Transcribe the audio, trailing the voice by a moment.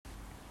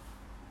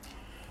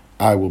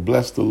I will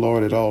bless the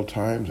Lord at all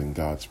times, and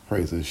God's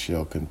praises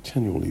shall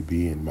continually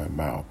be in my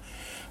mouth.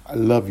 I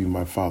love you,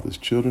 my Father's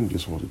children.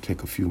 Just want to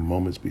take a few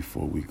moments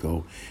before we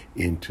go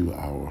into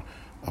our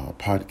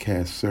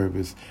podcast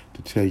service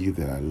to tell you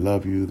that I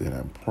love you, that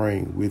I'm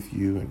praying with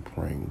you and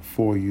praying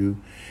for you,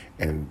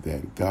 and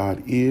that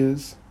God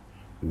is,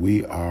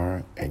 we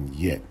are, and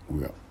yet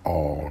we're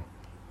all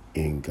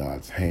in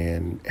God's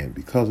hand. And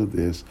because of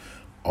this,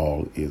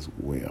 all is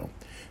well.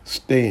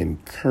 Stay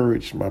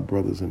encouraged, my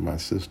brothers and my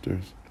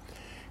sisters.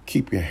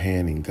 Keep your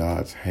hand in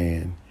God's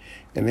hand.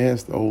 And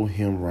as the old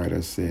hymn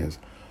writer says,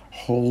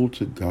 hold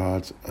to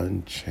God's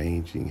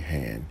unchanging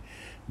hand.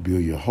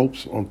 Build your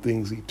hopes on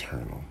things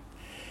eternal.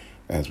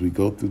 As we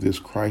go through this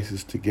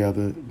crisis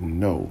together,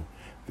 know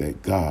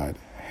that God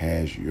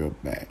has your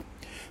back.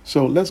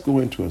 So let's go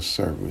into a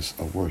service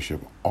of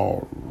worship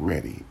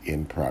already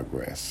in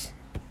progress.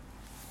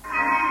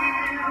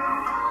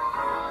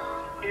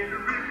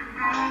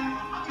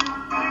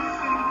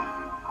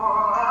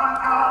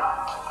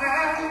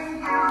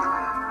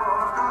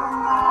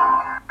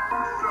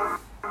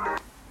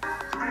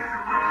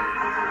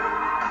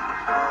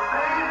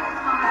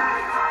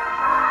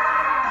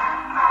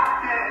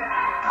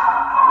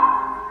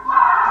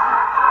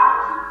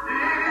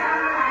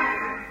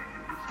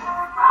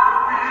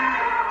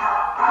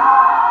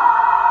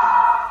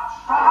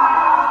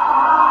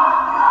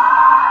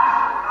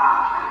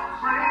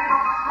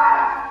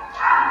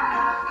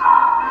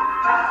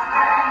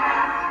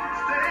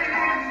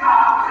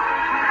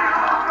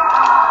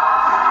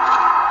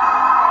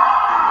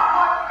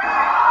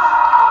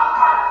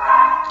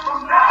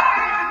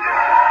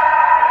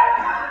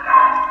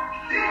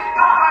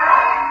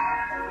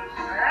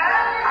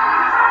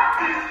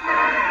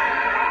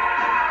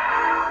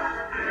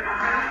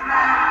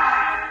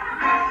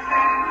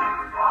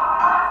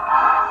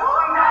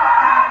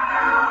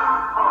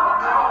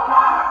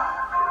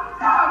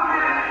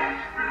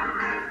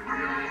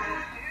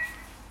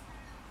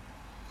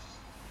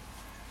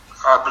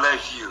 God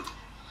bless you.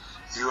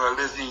 You are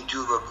listening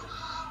to the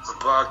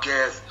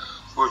podcast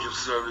worship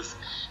service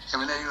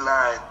emanating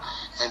live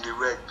and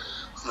direct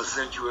from the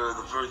sanctuary of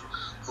the First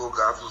Full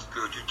Gospel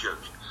Spiritual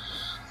Church,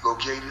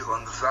 located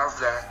on the south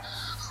side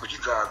of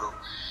Chicago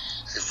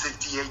at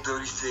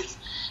 6836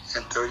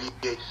 and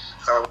 38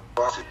 South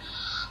Boston.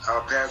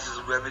 Our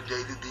pastor is Reverend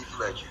David B.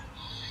 Fletcher.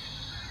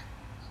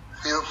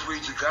 Feel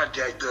free to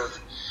contact us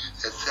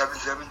at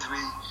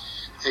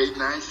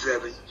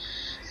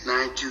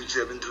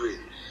 773-897-9273.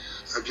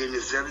 Again,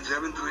 it's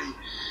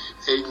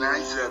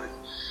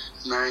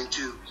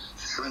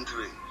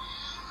 773-897-9273.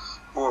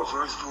 Or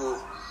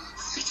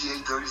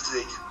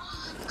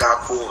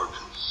firstfull6836.org.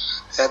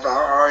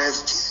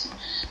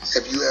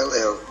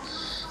 FIRSTFULL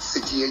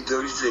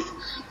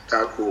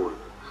 6836.org.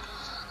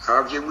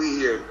 How can we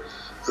hear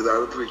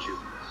without a preacher?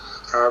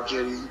 How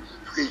can he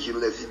preach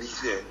unless he be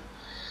sent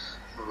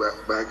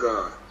by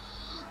God?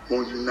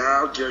 Won't you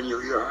now turn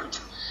your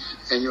hearts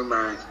and your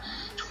minds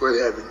toward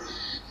heaven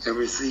and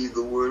receive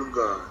the word of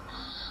God?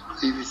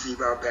 Please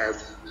receive our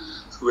pastor,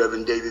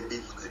 Reverend David B.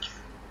 Fletcher.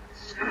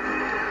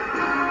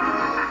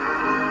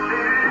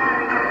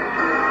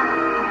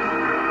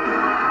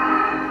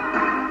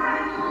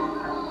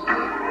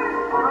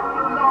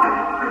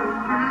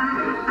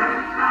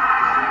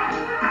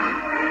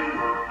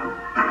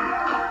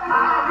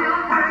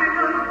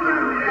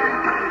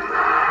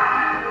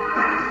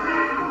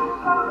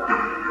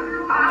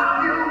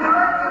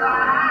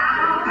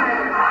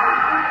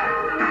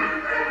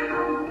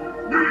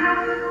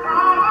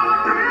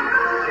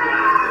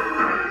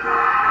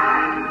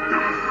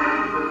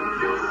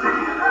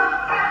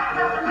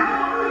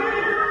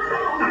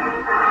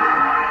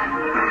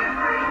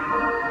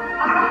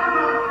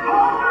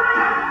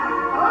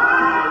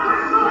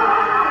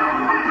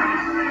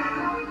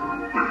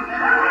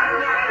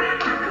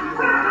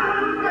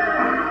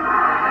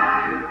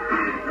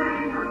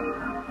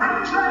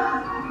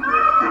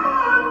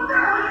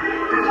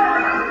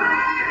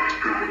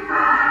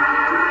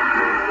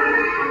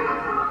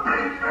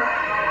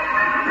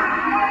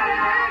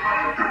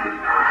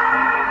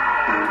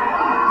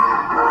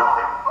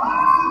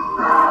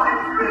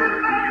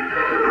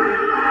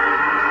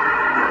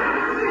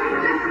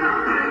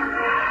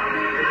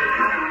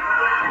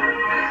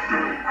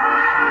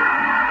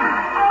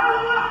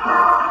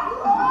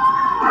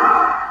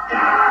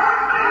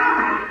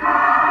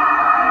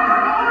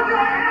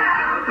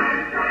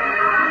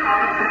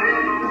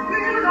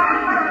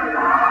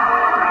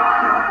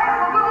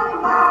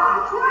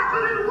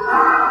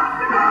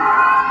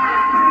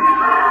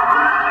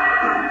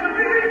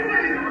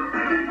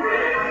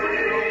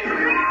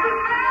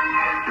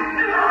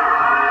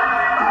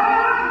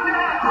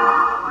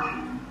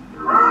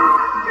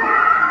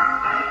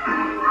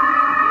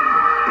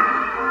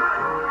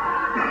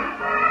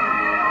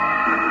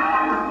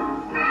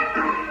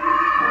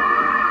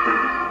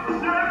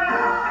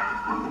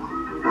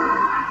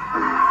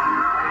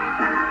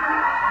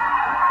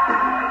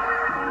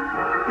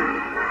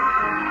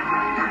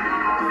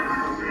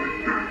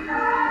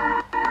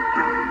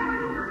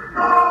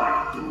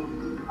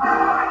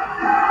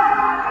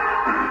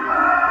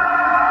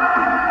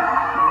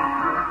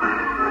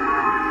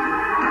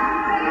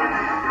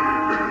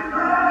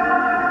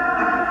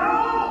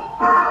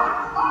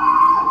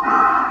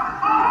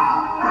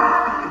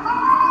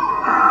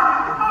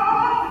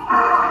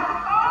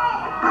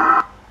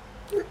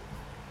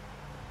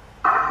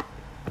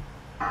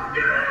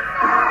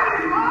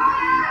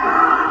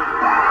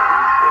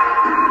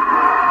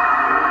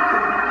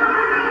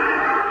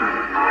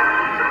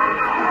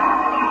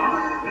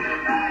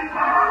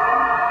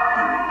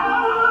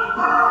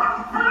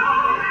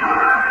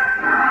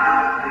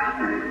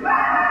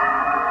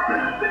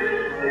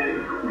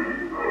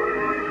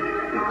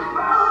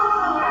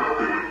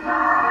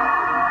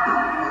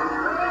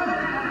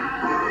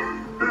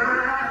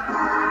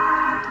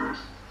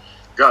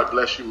 God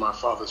bless you, my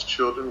Father's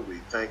children. We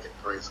thank and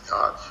praise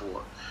God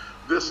for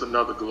this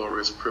another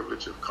glorious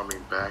privilege of coming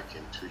back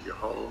into your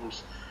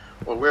homes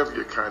or wherever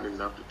you're kind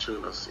enough to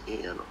tune us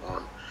in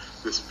on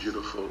this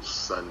beautiful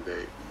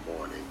Sunday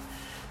morning.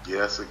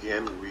 Yes,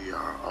 again, we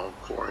are all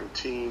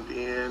quarantined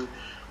in,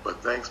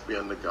 but thanks be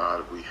unto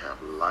God, we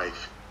have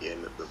life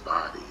in the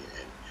body,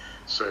 and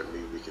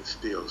certainly we can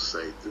still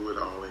say through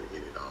it all and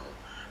in it all,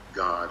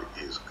 God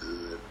is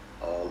good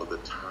all of the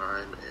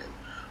time, and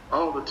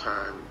all the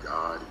time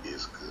God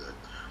is good.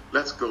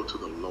 Let's go to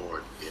the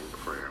Lord in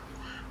prayer.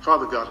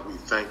 Father God, we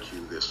thank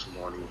you this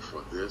morning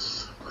for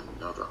this,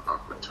 another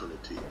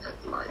opportunity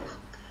at life.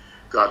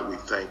 God, we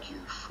thank you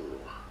for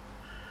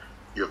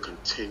your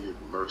continued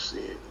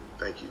mercy, and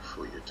thank you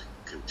for your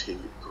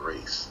continued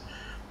grace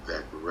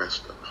that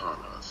rests upon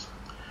us.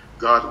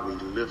 God, we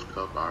lift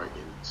up our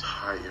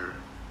entire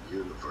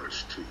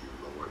universe to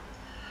you, Lord,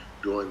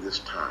 during this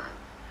time.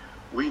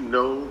 We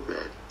know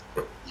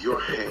that your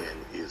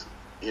hand is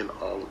in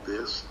all of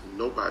this.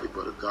 Nobody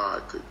but a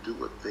God could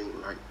do a thing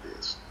like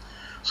this.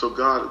 So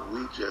God,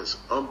 we just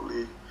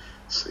humbly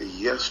say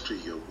yes to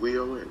your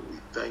will, and we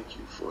thank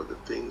you for the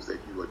things that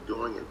you are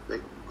doing, and we're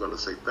going to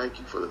say thank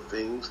you for the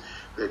things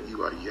that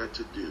you are yet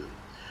to do.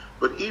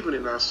 But even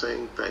in our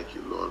saying thank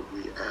you, Lord,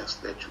 we ask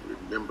that you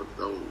remember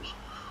those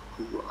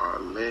who are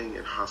laying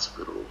in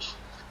hospitals,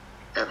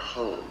 at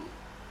home,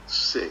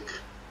 sick.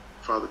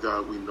 Father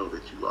God, we know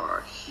that you are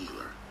a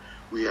healer.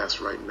 We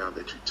ask right now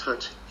that you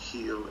touch,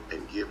 heal,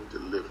 and give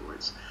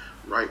deliverance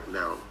right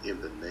now in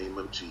the name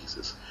of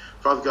Jesus.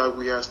 Father God,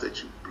 we ask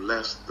that you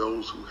bless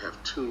those who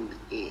have tuned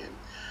in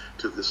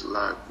to this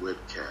live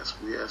webcast.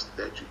 We ask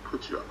that you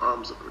put your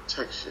arms of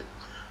protection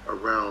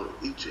around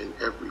each and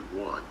every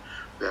one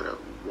that are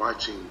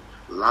watching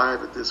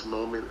live at this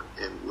moment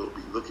and will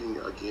be looking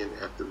again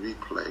at the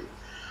replay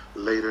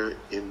later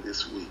in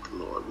this week,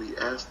 Lord. We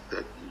ask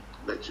that you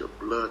let your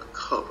blood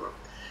cover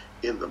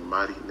in the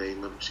mighty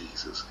name of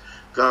Jesus.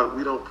 God,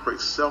 we don't pray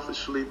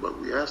selfishly,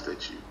 but we ask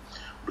that you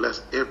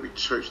bless every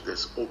church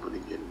that's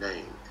opening your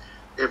name,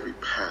 every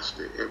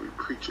pastor, every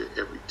preacher,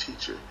 every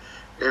teacher,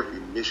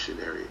 every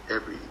missionary,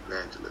 every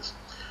evangelist.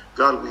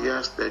 God, we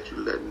ask that you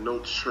let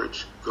no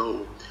church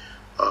go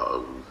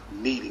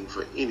needing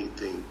for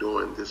anything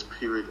during this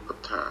period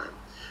of time.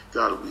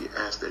 God, we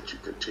ask that you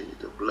continue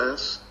to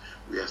bless,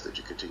 we ask that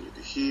you continue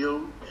to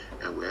heal,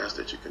 and we ask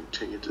that you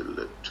continue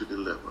to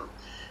deliver.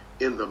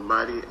 In the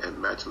mighty and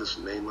matchless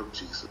name of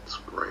Jesus,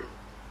 pray.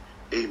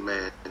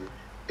 Amen,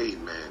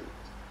 amen,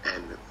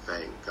 and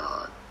thank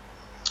God.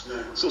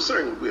 So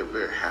certainly we are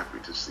very happy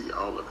to see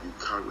all of you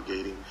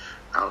congregating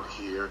out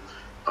here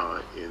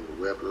in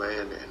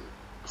Webland, and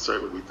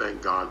certainly we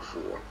thank God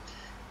for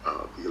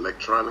the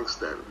electronics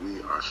that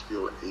we are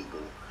still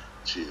able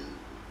to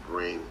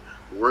bring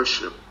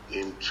worship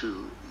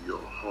into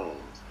your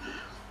home.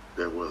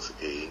 There was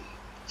a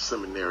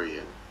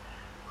seminarian,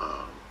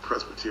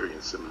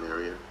 Presbyterian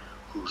seminarian,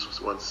 who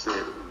once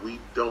said, we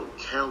don't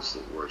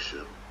cancel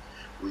worship,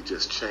 we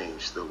just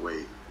change the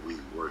way we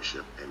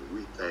worship. And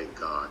we thank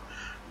God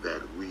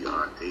that we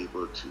are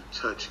able to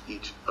touch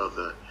each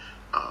other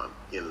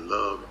in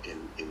love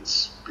and in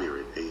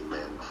spirit.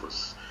 Amen.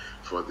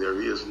 For there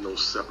is no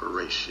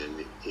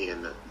separation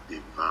in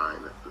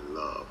divine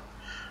love.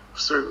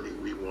 Certainly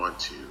we want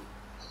to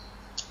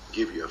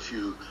give you a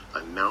few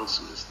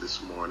announcements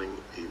this morning.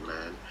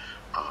 Amen.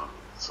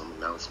 Some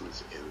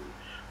announcements in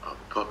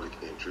public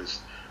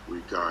interest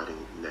regarding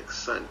next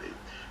Sunday.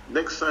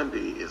 Next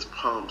Sunday is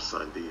Palm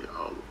Sunday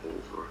all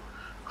over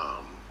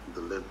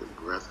the length and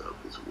breadth of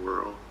this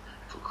world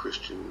for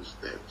Christians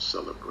that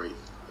celebrate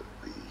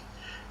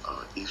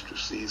the Easter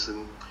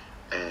season.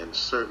 And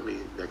certainly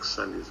next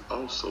Sunday is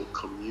also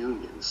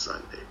Communion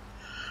Sunday.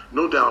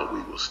 No doubt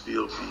we will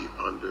still be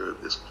under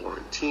this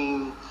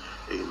quarantine,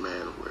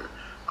 amen, where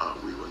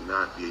we will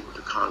not be able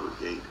to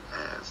congregate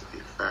as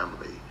a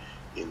family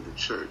in the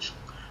church.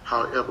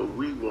 However,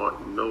 we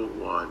want no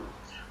one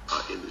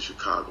in the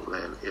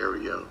Chicagoland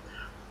area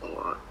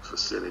or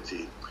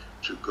vicinity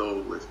to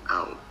go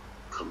without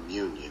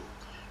communion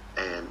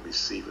and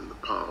receiving the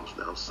palms.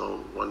 Now,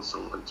 someone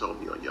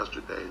told me on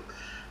yesterday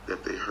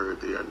that they heard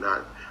they are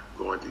not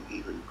going to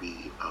even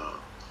be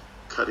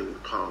cutting the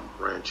palm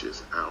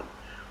branches out.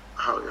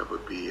 However,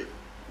 be it,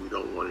 we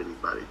don't want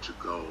anybody to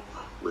go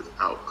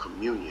without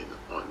communion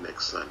on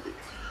next Sunday.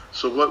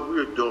 So what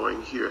we're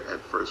doing here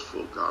at First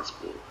Full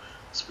Gospel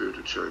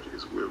Spiritual Church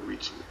is we're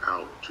reaching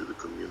out to the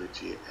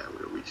community, and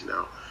we're reaching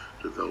out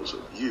to those of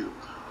you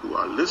who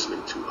are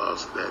listening to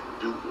us that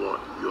do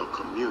want your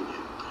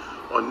communion.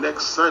 On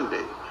next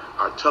Sunday,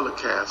 our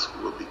telecast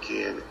will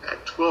begin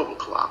at 12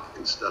 o'clock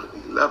instead of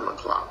 11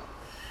 o'clock.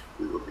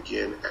 We will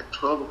begin at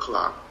 12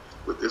 o'clock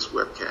with this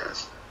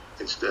webcast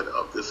instead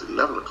of this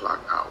 11 o'clock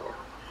hour.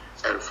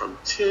 And from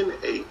 10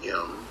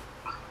 a.m.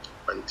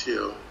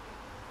 until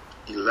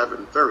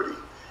 11:30,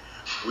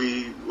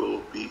 we will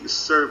be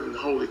serving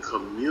Holy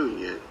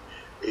Communion,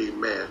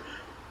 amen.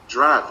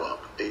 Drive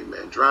up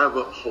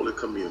Holy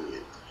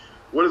Communion.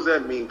 What does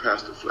that mean,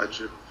 Pastor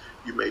Fletcher?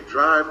 You may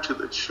drive to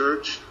the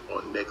church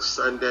on next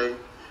Sunday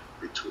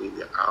between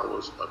the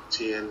hours of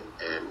 10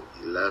 and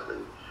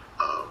 11,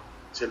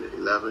 10 and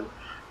 11,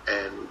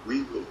 and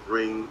we will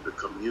bring the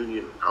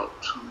communion out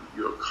to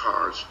your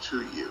cars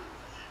to you.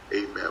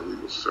 Amen. We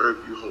will serve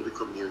you Holy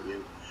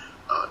Communion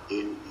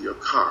in your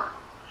car.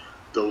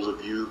 Those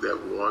of you that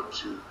want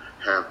to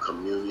have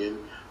communion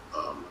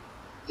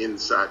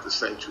inside the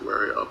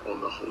sanctuary up on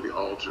the holy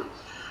altar,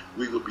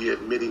 we will be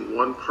admitting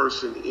one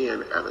person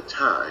in at a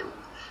time,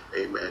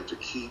 amen, to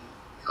keep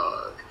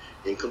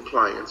in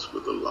compliance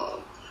with the law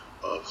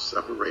of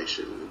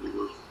separation. We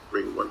will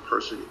bring one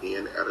person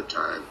in at a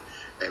time,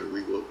 and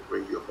we will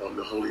bring you up on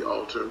the holy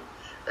altar,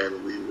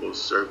 and we will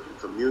serve you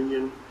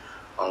communion.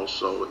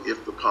 Also,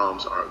 if the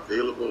palms are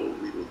available,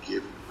 we will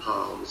give you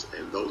palms,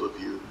 and those of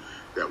you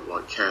that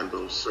want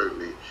candles,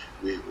 certainly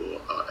we will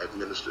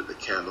administer the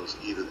candles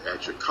either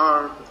at your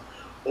car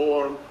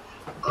or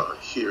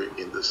here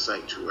in the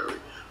sanctuary.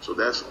 So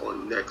that's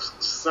on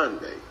next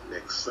Sunday.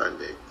 Next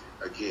Sunday,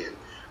 again,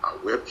 our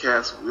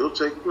webcast will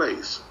take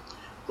place,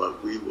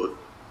 but we will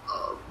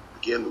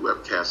begin the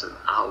webcast an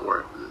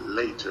hour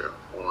later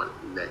on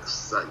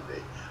next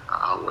Sunday. An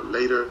hour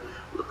later,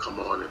 we'll come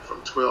on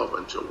from 12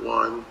 until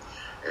 1,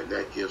 and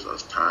that gives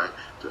us time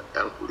to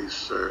amply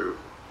serve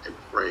and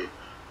pray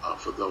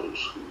for those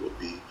who will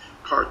be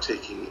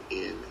partaking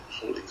in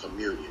Holy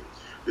Communion.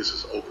 This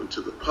is open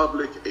to the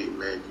public,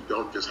 amen. You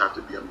don't just have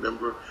to be a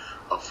member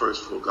of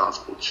First Full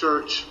Gospel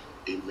Church,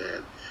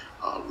 amen.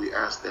 We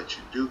ask that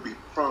you do be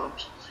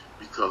prompt,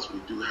 because we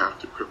do have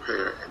to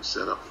prepare and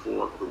set up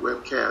for the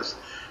webcast,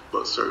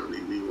 but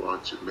certainly we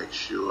want to make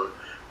sure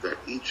that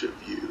each of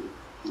you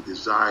who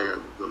desire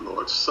the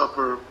Lord's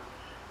Supper,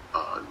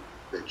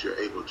 that you're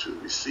able to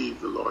receive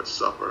the Lord's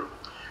Supper,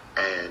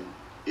 and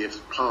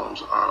if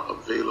palms are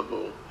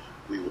available,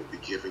 we will be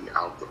giving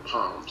out the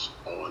palms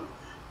on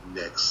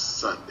next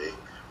Sunday.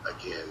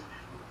 Again,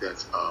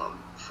 that's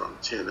from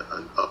 10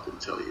 and up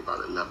until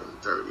about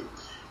 11:30.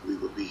 We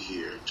will be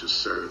here to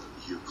serve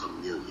you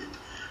communion.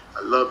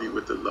 I love you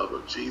with the love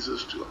of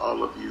Jesus. To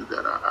all of you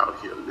that are out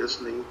here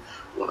listening,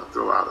 I want to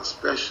throw out a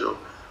special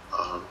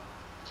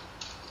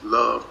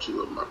love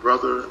to my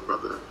brother,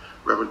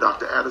 Reverend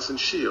Dr. Addison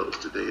Shields.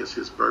 Today is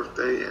his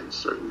birthday, and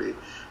certainly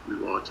we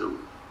want to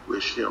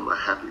wish him a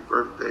happy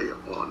birthday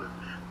on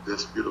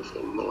this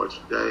beautiful Lord's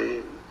Day,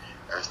 and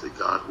ask that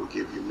God will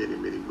give you many,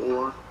 many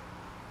more.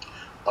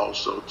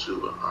 Also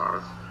to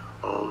our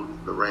own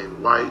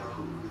Lorraine White,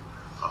 who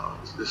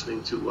is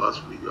listening to us,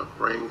 we are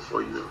praying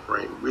for you and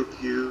praying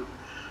with you.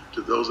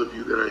 To those of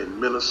you that are in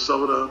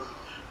Minnesota,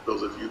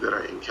 those of you that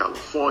are in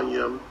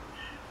California,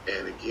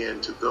 and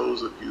again to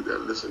those of you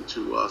that listen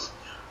to us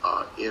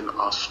in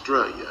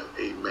Australia,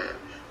 amen.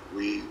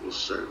 We will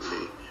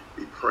certainly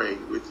be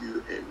praying with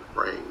you and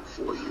praying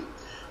for you.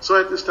 So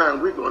at this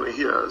time, we're going to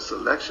hear a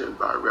selection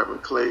by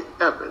Reverend Clay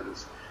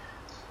Evans.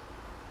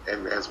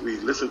 And as we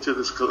listen to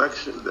this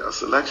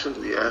selection,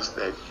 we ask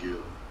that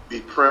you be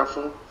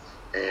prayerful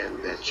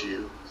and that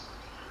you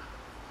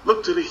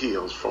look to the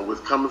hills from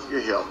which cometh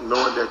your help,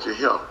 knowing that your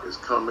help is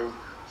coming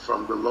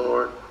from the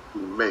Lord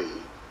who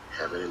made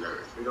heaven and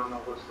earth. We don't know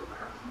what's going to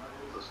happen,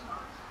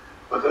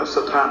 but that's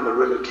the time to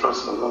really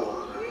trust the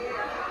Lord.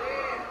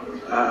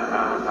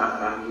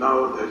 I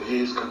know that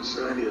He's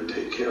concerned. He'll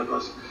take care of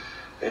us,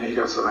 and He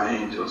got some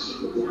angels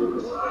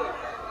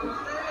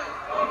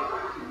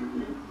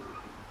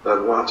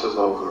that watches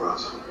over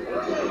us.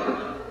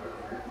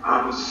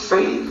 I'm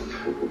safe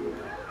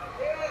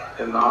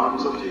in the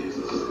arms of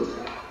Jesus.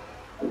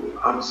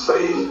 I'm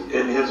safe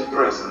in His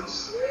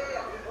presence.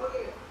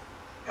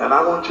 And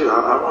I want you,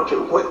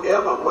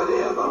 whatever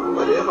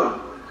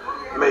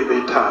may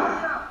be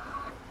time,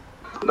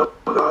 know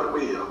God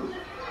will.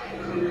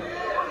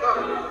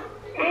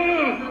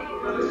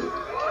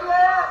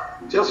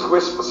 Just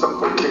whisper. Some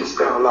folk can't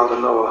stand a lot of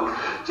noise.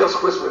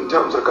 Just whisper in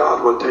terms of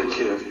God will take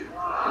care of you.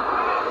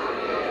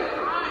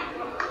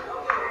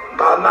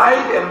 By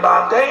night and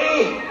by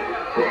day,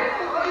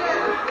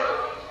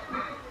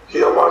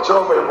 He'll watch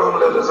over and won't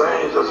let His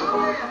angels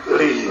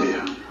leave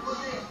you.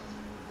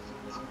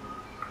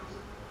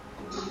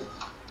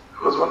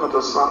 It was one of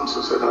the sons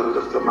who said, I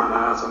lift up mine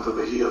eyes unto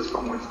the hills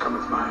from whence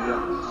cometh my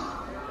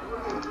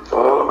help. For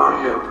all of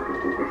my help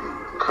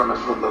cometh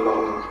from the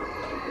Lord.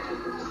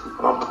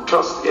 I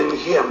trust in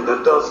Him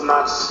that does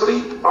not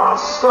sleep or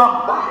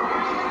slumber.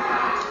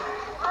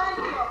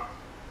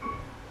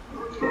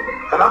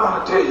 And I'm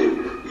going to tell you,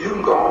 you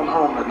can go on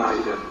home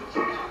tonight and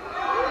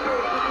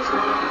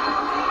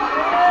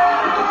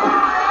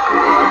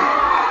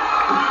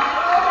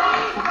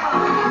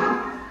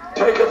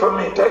take it from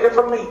me, take it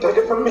from me, take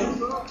it from me.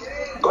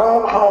 Go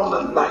on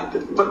home tonight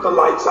and put the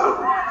lights out.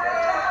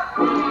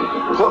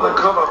 Pull the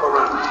cover up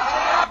around.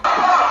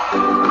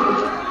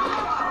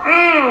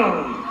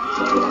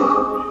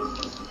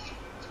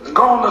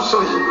 Go on to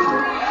sleep.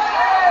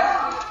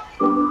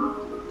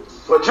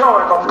 For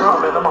joy gonna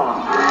come in the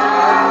morning.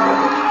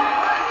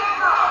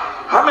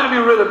 How many of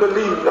you really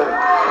believe that?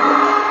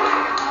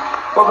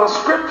 For the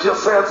scripture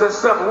says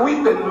itself,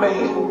 weeping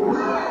may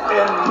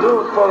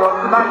endure for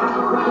a night,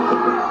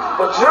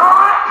 but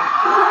joy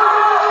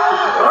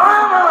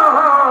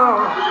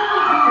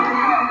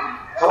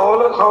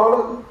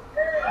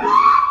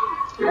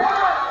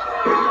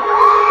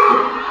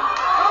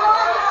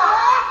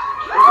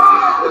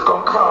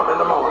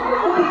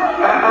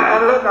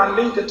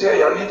need to tell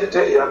you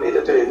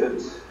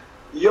that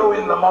you're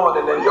in the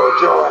morning and your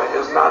joy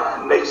is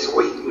not next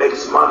week,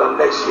 next month, or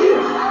next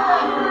year.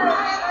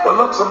 But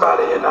look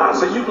somebody in the eye and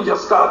say, you can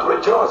just start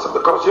rejoicing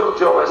because your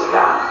joy is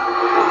now.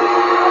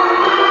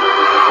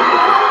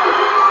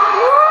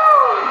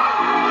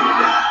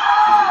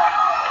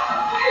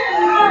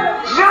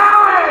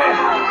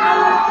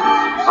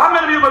 How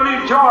many of you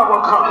believe joy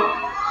will come?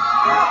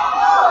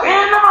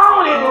 In the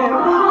morning,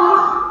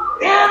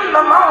 in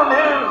the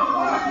morning,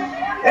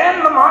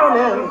 in the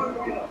morning.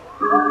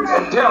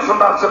 And tell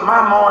somebody, say,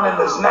 my morning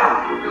is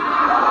now.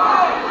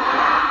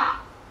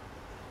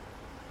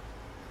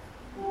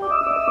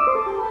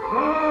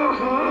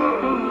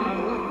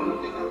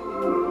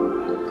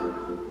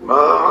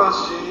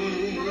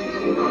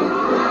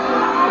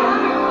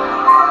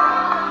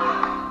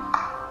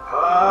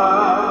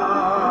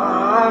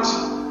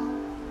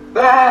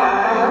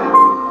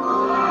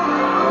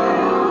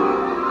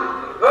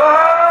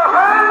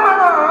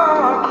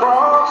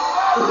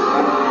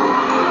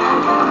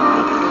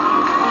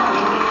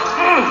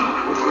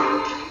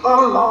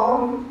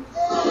 Alone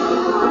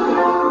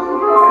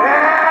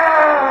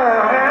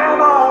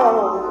and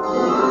all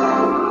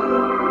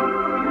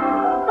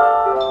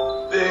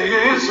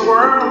this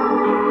world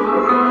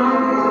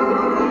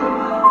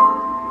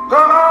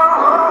go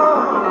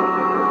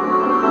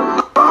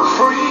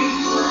free.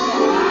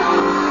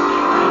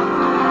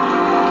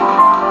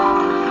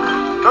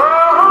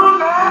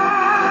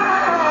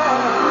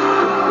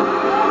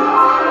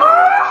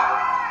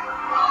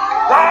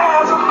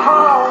 There's a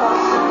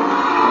cross.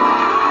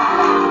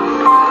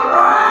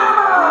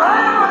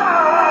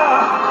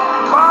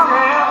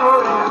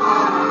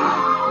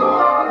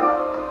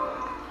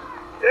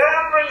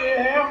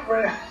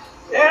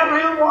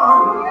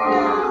 Everyone,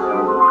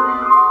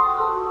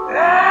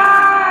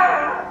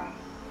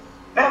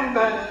 and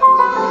then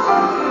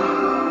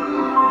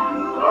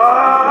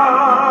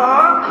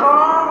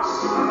cross.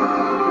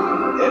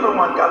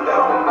 Everyone got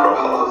their own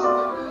cross.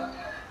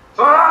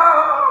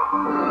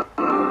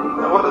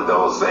 And what did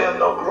those saying?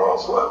 No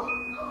cross, what?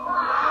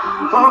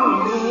 For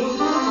me,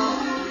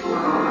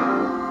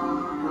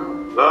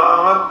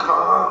 Lord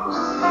comes.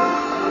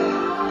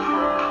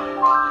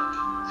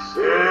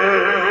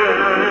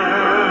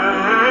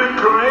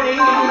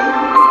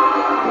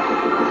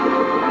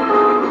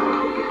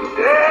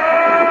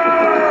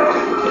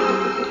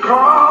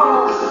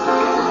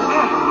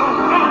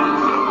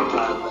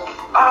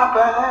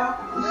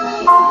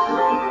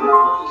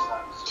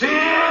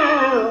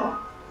 Till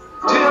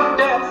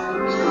death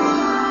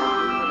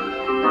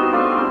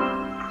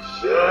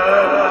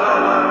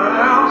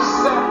shall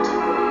set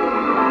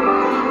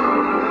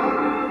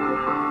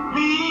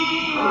me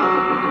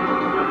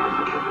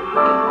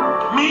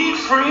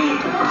free.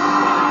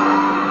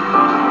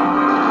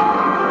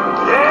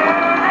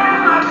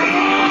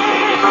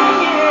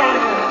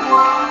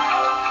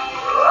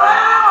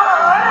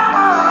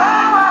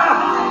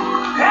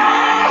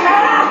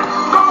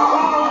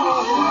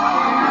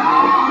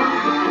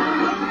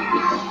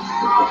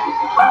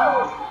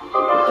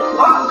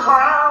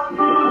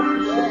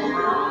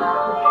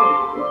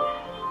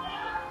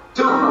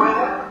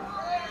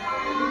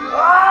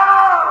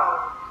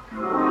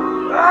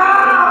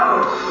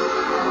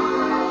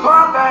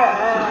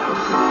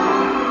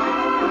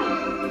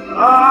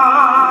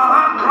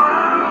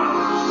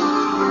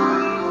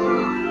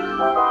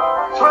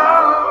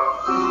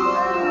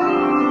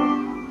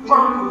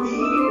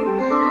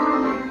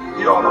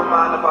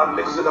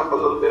 Mix it up a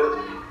little bit.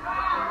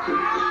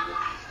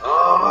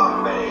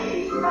 Oh,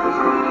 man.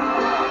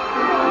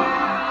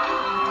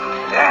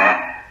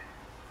 Yeah.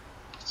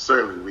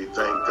 Certainly, we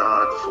thank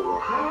God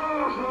for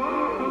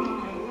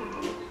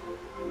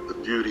the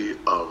beauty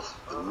of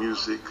the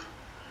music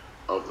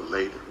of the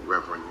late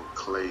Reverend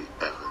Clay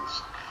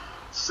Evans,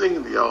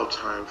 singing the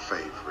all-time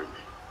favorite,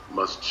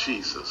 Must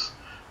Jesus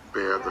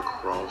Bear the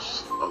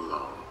Cross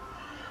Alone.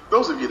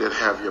 Those of you that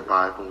have your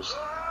Bibles,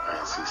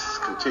 as he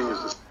continues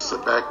to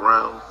sit back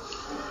round,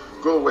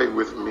 go away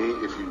with me,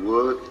 if you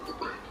would,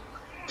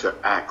 to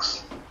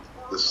Acts,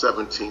 the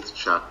 17th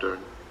chapter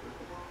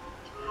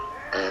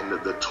and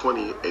the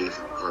 28th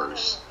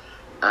verse.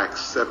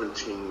 Acts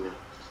 17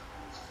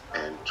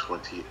 and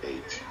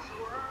 28.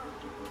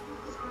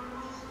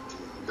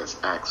 That's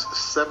Acts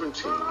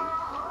 17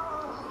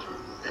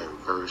 and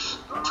verse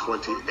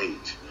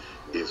 28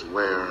 is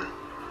where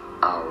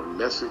our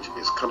message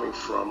is coming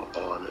from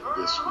on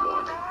this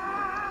morning.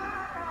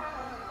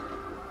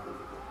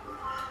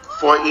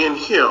 For in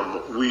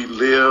him we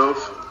live,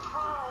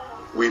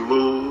 we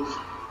move,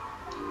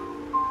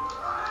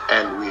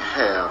 and we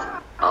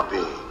have our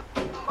being.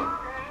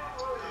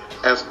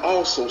 As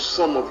also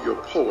some of your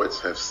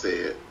poets have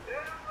said,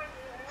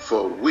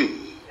 for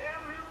we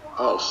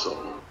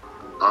also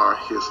are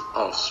his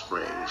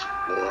offspring,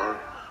 or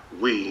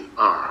we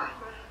are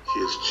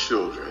his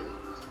children.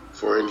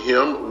 For in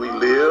him we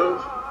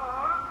live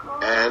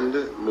and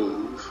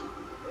move,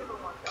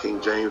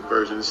 King James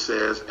Version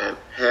says, and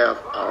have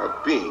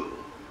our being.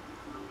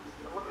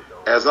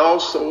 As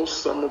also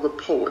some of the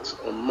poets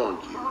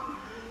among you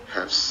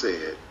have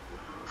said,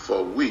 for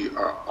for we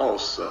are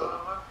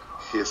also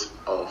his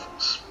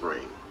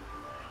offspring.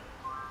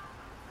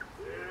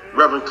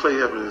 Reverend Clay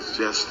Evans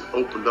just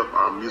opened up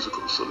our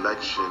musical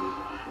selection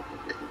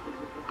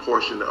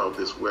portion of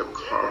this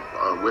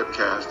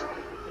webcast.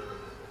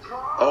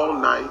 All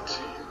night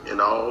and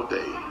all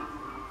day,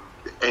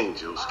 the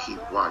angels keep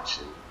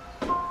watching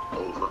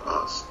over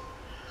us.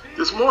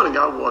 This morning,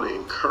 I want to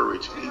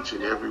encourage each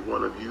and every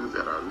one of you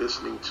that are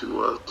listening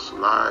to us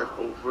live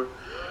over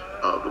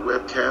the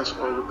webcast,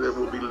 or that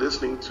will be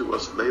listening to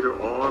us later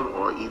on,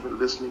 or even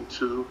listening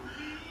to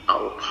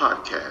our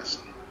podcast.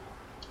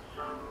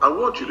 I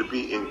want you to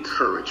be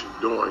encouraged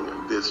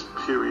during this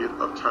period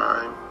of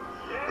time,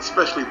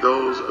 especially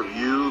those of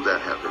you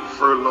that have been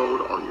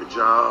furloughed on your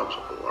jobs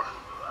or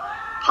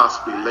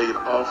possibly laid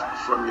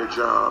off from your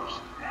jobs.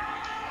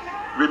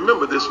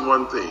 Remember this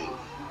one thing: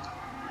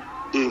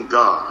 in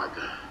God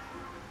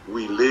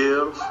we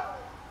live,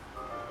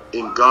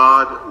 in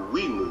God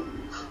we move,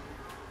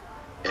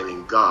 and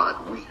in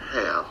God we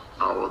have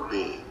our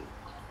being.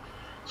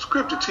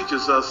 Scripture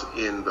teaches us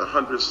in the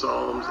 100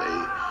 Psalms,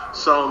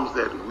 Psalms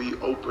that we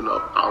open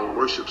up our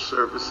worship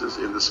services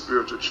in the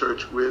spiritual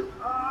church with.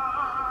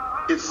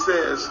 It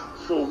says,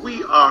 "For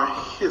we are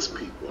his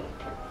people,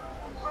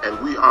 and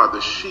we are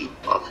the sheep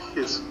of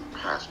his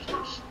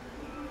pastures."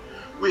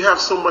 We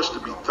have so much to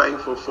be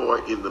thankful for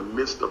in the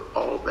midst of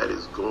all that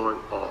is going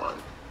on.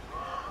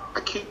 I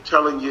keep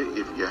telling you,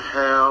 if you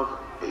have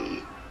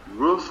a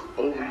roof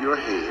over your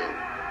head,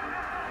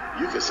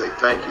 you can say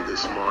thank you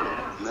this morning.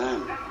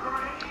 Amen.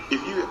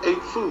 If you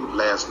ate food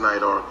last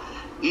night, or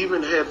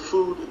even had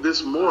food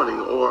this morning,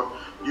 or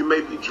you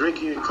may be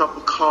drinking a cup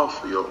of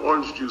coffee or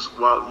orange juice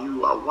while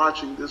you are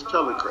watching this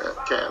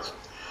telecast,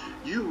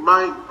 you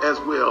might as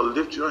well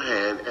lift your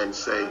hand and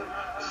say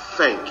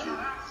thank you.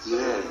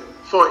 Yeah.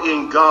 For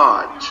in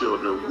God,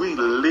 children, we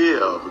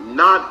live,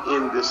 not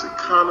in this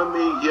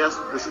economy. Yes,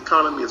 this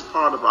economy is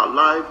part of our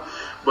life,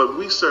 but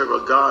we serve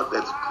a God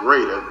that's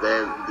greater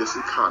than this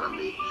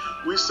economy.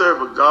 We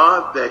serve a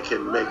God that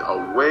can make a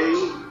way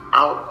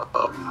out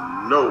of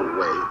no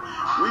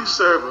way. We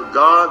serve a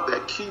God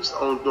that keeps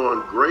on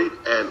doing great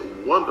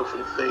and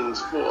wonderful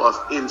things for us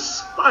in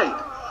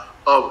spite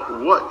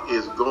of what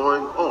is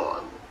going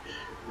on.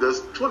 The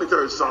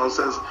 23rd Psalm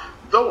says,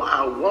 "Though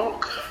I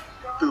walk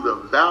through the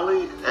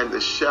valley and the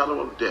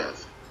shadow of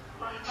death,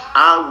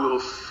 I will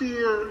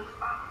fear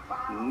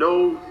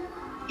no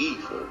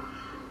evil."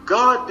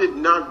 God did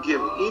not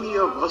give any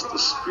of us the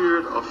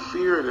spirit of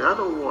fear, and I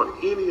don't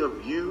want any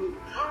of you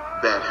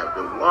that have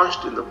been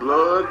washed in the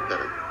blood,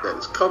 that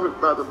is covered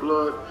by the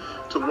blood,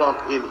 to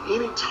walk in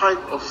any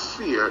type of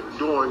fear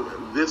during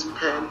this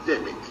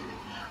pandemic.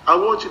 I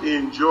want you to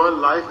enjoy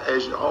life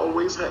as you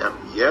always have.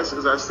 Yes,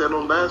 as I said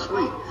on last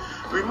week,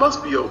 we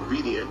must be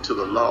obedient to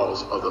the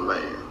laws of the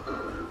land.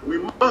 We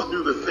must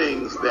do the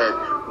things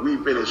that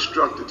we've been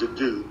instructed to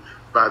do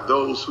by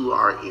those who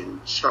are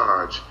in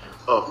charge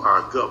of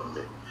our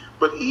government.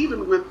 But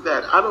even with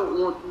that, I don't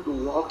want you to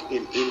walk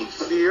in any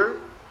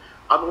fear.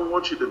 I don't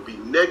want you to be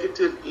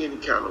negative in any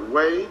kind of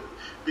way,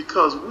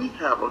 because we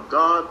have a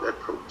God that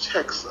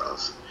protects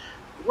us.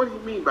 What do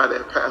you mean by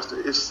that, Pastor?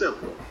 It's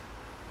simple.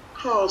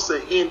 Paul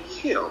said, in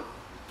him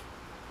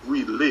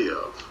we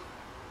live,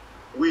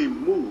 we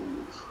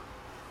move,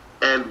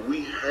 and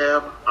we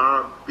have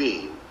our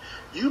being.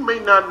 You may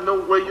not know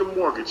where your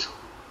mortgage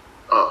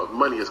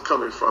money is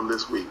coming from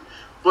this week,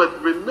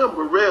 but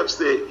remember, Rev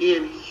said,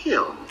 in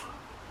him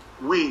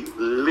we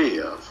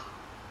live,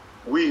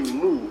 we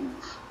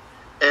move,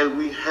 and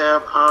we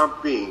have our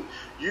being.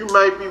 You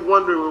might be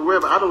wondering, well,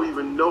 Rev, I don't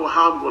even know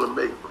how I'm going to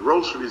make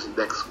groceries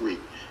next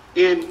week.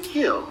 In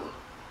him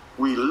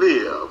we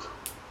live,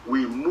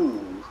 we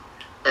move,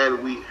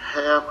 and we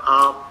have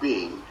our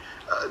being.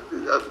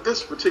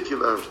 This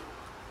particular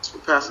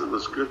passage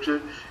of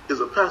scripture is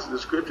a passage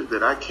of scripture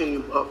that I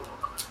came up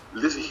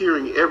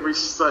hearing every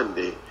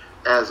Sunday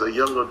as a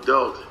young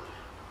adult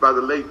by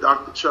the late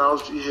Dr.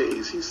 Charles G.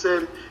 Hayes. He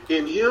said,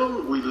 in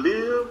him we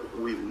live,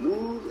 we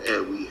move,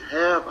 and we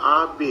have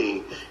our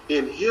being.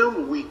 In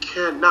him we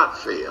cannot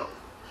fail.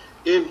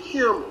 In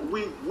him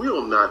we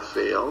will not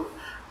fail,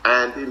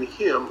 and in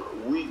him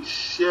we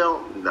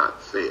shall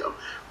not fail.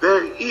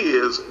 There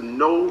is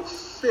no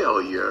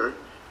failure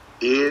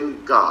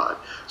in God.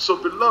 So,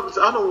 beloveds,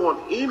 I don't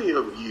want any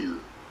of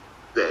you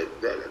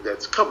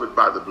that's covered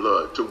by the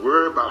blood to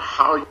worry about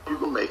how you're going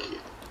to make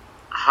it,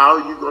 how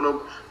you're going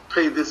to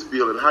pay this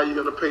bill and how you're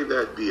going to pay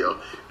that bill.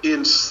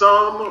 In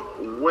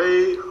some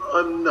way or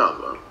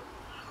another,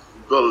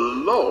 the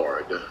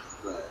Lord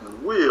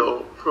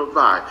will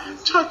provide.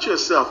 Touch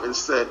yourself and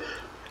say,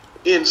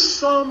 in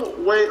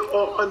some way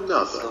or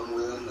another,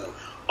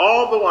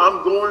 although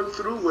I'm going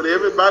through what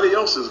everybody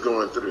else is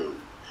going through,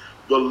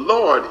 the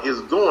Lord is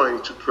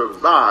going to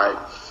provide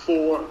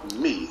for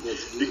me,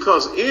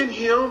 because in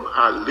him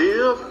I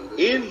live,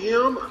 in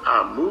him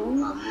I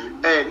move,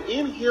 and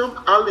in him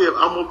I live.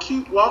 I'm going to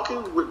keep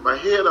walking with my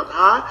head up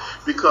high,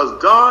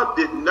 because God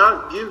did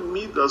not give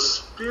me the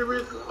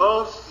spirit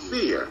of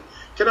fear.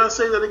 Can I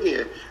say that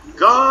again?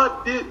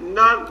 God did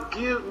not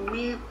give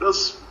me the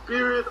spirit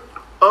spirit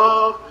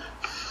of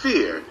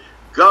fear.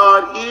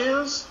 God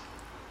is,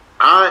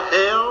 I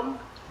am,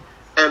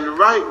 and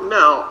right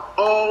now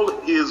all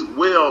is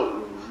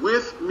well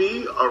with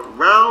me,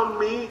 around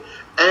me,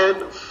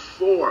 and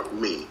for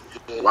me.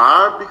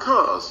 Why?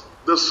 Because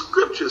the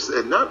scripture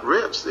said, not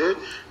Rev said,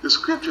 the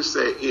scripture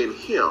said, in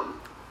him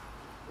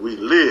we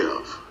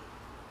live,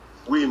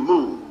 we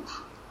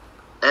move,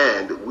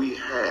 and we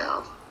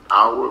have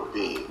our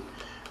being.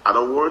 I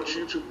want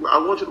you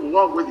to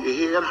walk with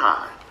your head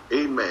high.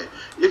 Amen.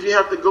 If you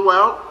have to go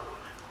out,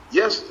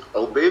 yes,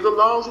 obey the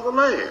laws of the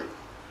land.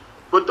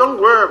 But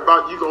don't worry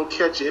about you going to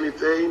catch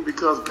anything,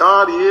 because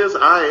God is,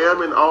 I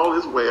am, and all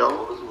is well.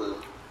 All is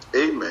well.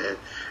 Amen.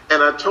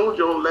 And I told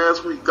you on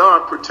last week,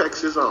 God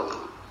protects his own.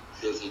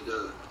 Yes, he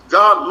does.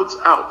 God looks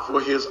out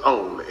for his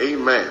own.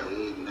 Amen.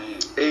 Amen.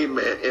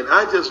 Amen. And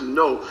I just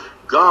know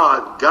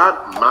God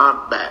got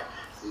my back.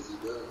 Yes,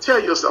 he does.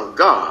 Tell yourself,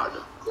 God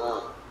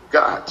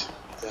got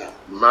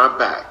my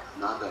back.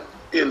 My back.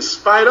 In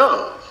spite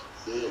of,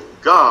 Yeah.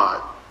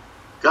 God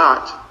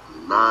got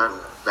my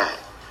back.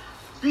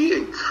 Be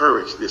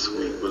encouraged this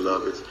week,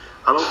 beloveds.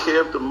 I don't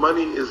care if the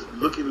money is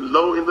looking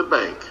low in the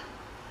bank.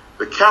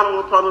 The cattle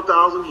upon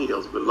 1,000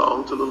 hills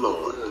belong to the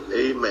Lord.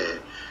 Amen.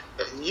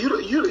 You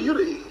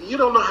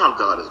don't know how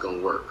God is going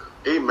to work.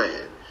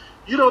 Amen.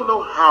 You don't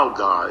know how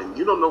God, and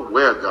you don't know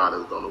where God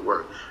is going to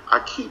work. I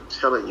keep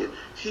telling you,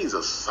 he's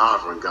a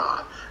sovereign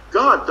God.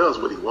 God does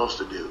what he wants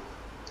to do,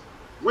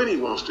 when he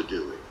wants to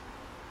do it,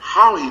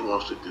 how he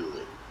wants to do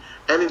it,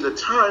 and in the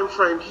time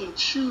frame he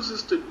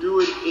chooses to do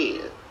it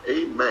in.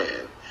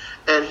 Amen.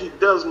 And he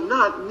does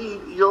not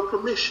need your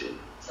permission.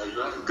 That's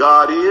right.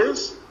 God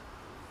is,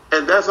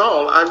 and that's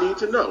all I need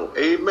to know.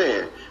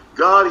 Amen.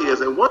 God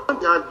is, and one thing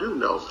I do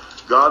know,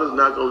 God is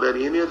not going to let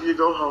any of you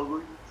go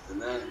hungry.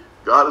 Amen.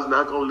 God is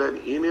not going to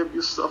let any of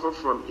you suffer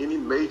from any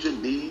major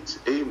needs.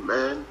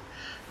 Amen.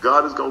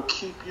 God is going to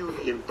keep you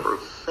in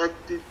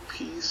perfected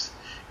peace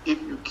if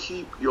you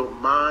keep your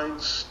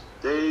mind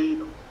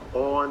stayed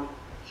on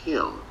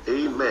him.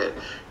 Amen.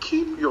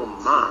 Keep your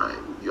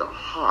mind, your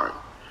heart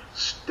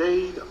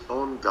stayed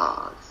on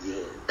God. Yeah.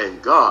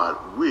 And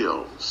God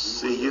will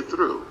see you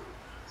through.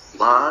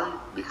 Why?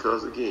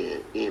 Because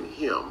again, in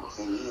him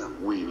In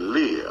him. we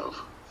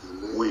live,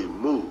 we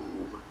move,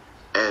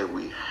 and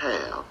we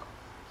have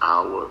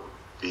our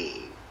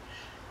being.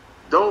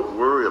 Don't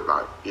worry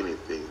about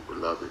anything,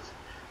 beloved.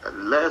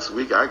 Last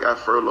week I got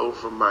furloughed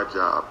from my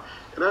job,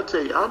 and I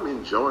tell you, I'm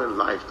enjoying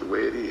life the way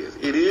it is.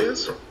 It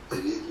is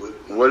It is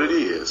what it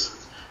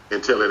is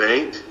until it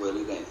ain't what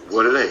it ain't.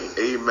 what it ain't.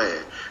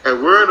 Amen.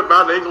 And worrying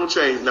about it ain't going to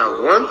change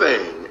now one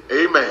thing.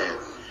 Amen.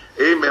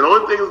 Amen. The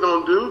only thing it's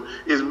going to do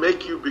is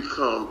make you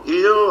become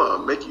ill, or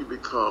make you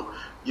become,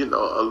 a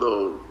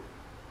little.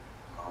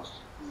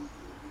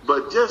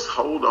 But just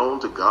hold on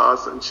to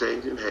God's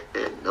unchanging hand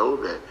and know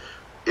that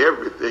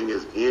everything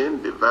is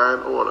in divine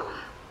order.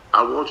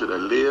 I want you to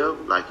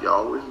live like you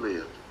always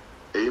lived.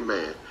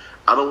 Amen.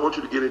 I don't want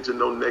you to get into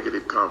no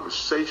negative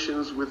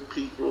conversations with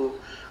people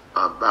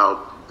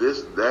about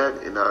this,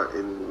 that,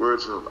 in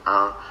words of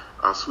our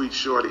sweet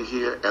shorty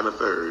here, and a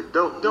third.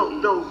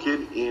 Don't get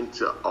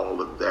into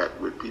all of that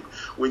with people.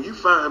 When you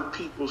find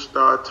people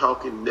start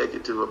talking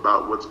negative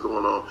about what's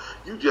going on,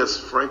 you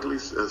just frankly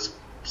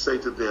say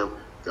to them,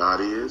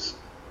 God is,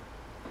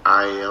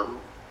 I am,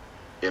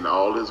 and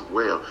all is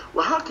well.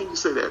 Well, how can you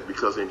say that?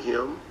 Because in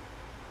him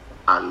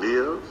I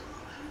live,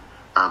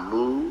 I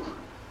move,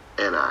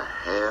 and I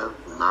have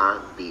my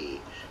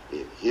being.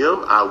 In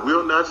him I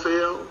will not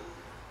fail,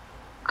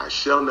 I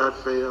shall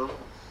not fail,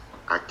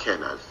 I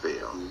cannot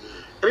fail.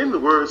 And in the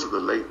words of the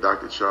late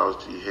Dr.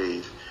 Charles G.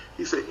 Hayes,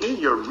 he said, in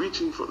your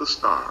reaching for the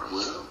stars,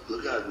 Well,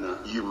 look out now.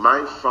 you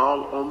might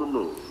fall on the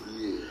moon,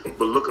 Yeah.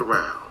 but look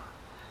around.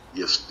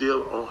 You're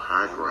still on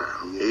high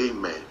ground. Yeah.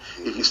 Amen.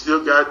 If you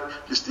still got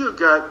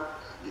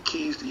your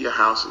keys to your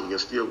house and you're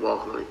still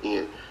walking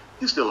in,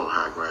 you're still on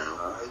high ground.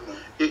 All right now.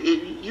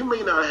 You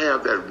may not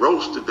have that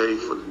roast today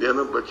for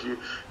dinner, but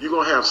you're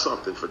going to have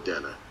something for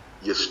dinner.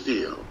 You're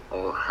still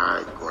on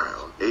high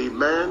ground.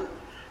 Amen.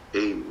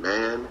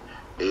 Amen.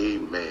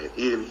 Amen.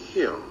 In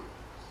him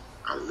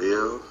I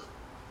live,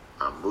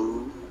 I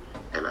move,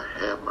 and I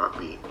have my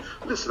being.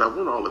 Listen, I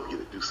want all of you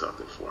to do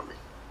something for me.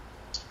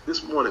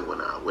 This morning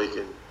when I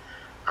awakened,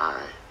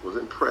 I was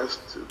impressed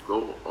to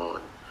go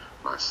on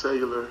my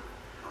cellular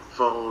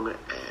phone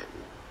and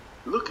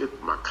look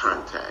at my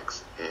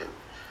contacts. And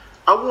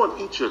I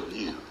want each of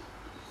you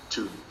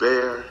to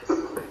bear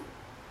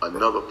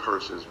another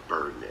person's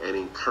burden and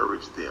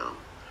encourage them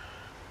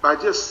by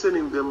just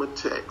sending them a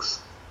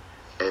text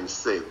and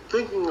say,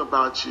 thinking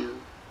about you,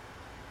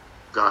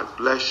 God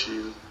bless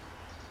you,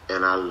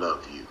 and I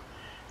love you.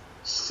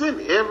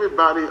 Send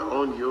everybody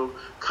on your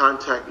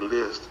contact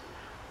list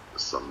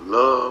some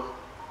love,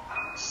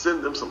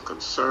 send them some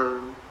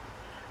concern,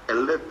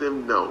 and let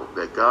them know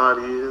that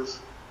God is,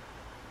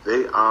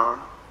 they are,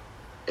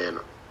 and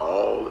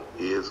all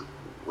is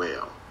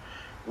well.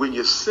 When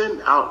you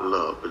send out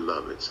love,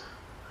 beloveds,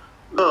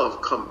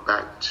 love come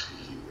back to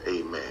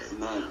you. Amen.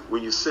 Amen.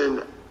 When you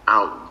send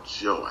out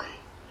joy,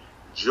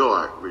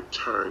 joy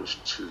returns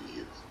to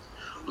you.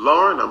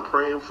 Lauren, I'm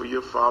praying for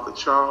your father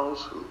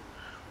Charles, who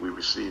we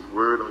received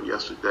word on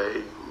yesterday,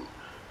 who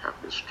have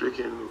been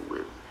stricken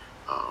with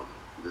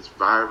this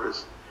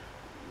virus.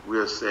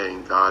 We're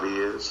saying God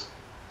is,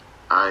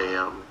 I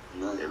am,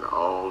 and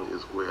all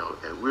is well.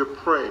 And we're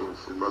praying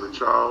for Brother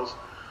Charles,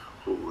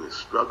 who is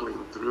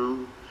struggling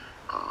through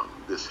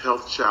this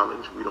health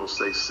challenge. We don't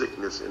say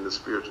sickness in the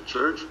spiritual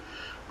church,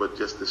 but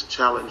just this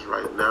challenge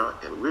right now.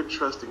 And we're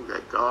trusting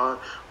that God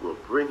will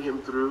bring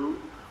him through,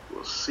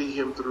 will see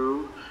him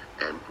through,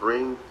 and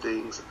bring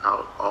things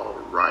out all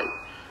right.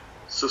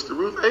 Sister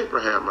Ruth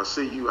Abraham, I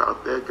see you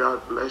out there.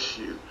 God bless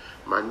you.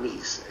 My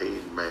niece,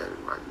 amen.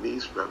 My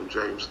niece, Reverend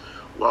James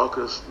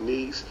Walker's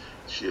niece.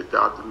 She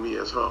adopted me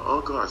as her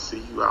uncle. I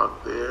see you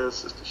out there.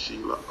 Sister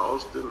Sheila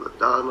Austin,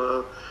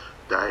 LaDonna,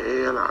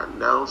 Diane, our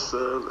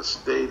announcer,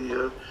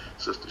 LaStadia,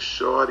 Sister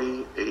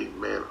Shorty,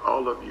 amen.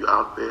 All of you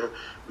out there.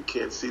 We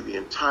can't see the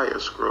entire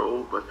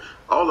scroll, but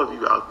all of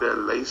you out there,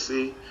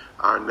 Lacey,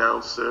 our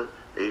announcer,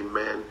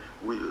 amen.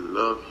 We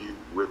love you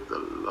with the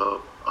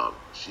love of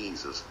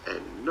Jesus,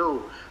 and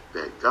know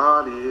that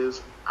God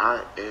is,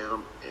 I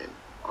am, and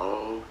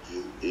all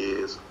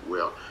is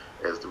well.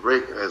 As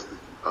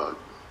the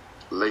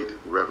late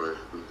Reverend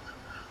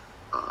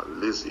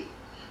Lizzie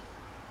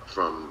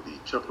from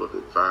the Temple of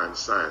Divine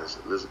Science,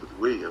 Elizabeth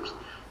Williams,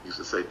 used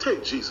to say,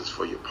 take Jesus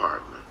for your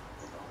partner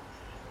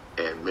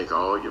and make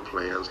all your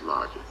plans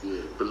larger.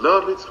 Yeah.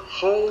 Beloveds,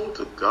 hold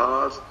to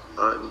God's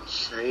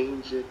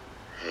unchanging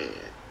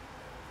hand.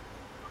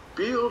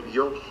 Build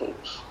your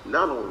hopes,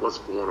 not on what's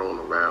going on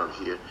around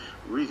here.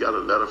 We got a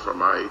letter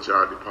from our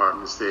HR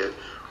department said,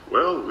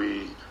 well,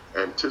 we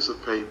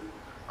anticipate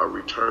a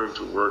return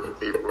to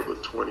work April the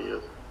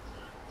 20th.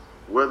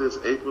 Whether it's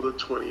April the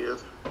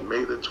 20th,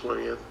 May the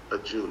 20th, or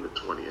June the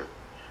 20th,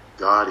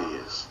 God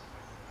is,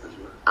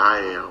 I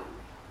am,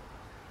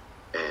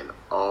 and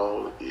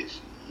all is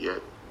yet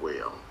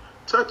well.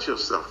 Touch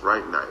yourself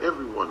right now,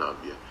 every one of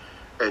you,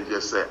 and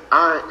just say,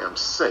 I am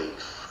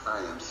safe. I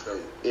am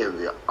safe in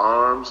the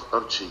arms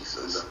of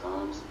Jesus. In the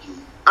arms of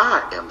Jesus.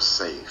 I am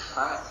safe.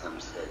 I am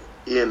safe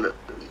in the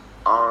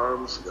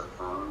arms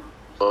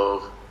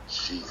of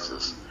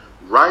Jesus.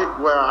 Right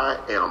where I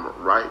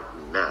am right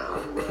now.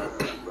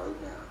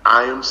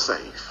 I am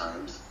safe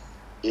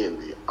in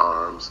the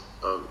arms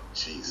of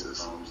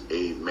Jesus.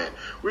 Amen.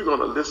 We're going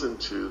to listen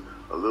to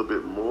a little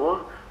bit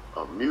more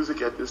of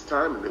music at this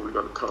time, and then we're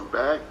going to come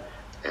back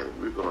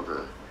and we're going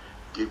to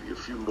give you a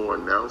few more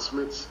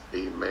announcements.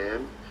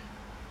 Amen.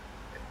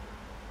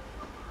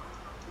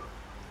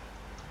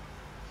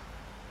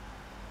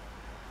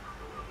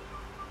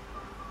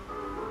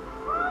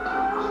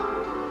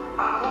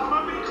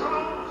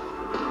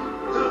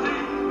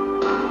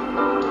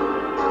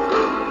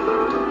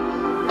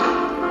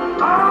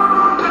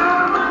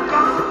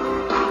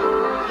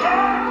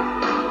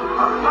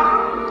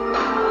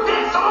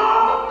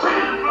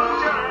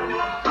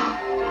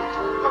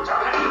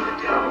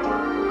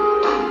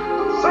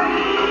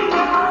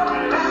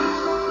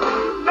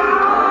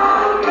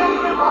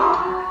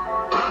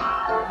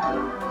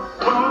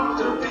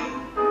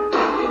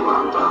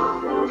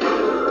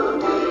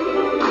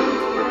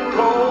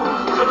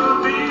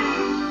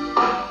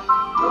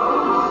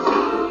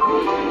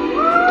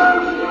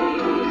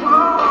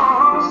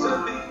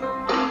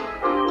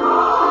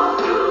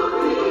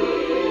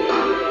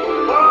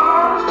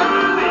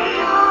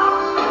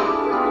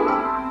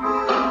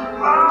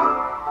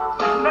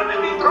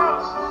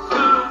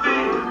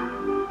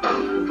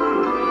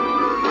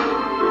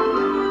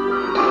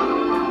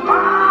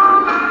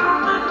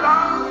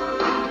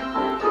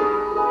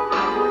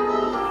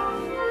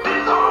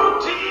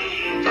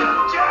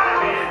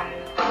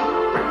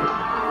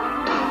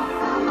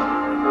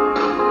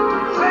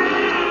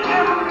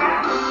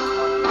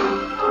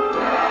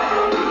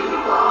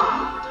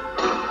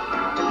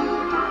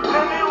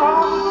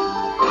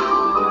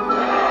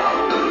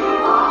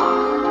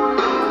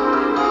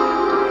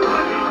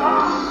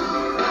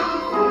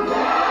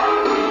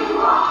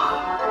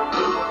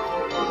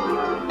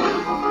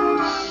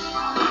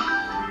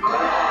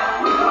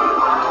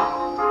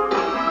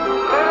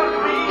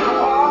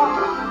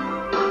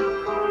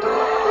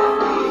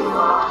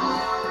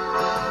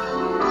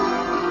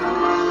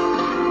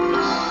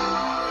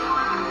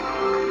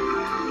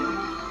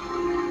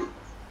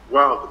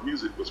 While the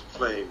music was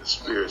playing, the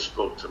Spirit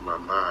spoke to my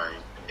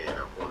mind, and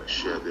I want to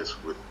share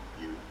this with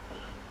you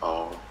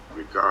all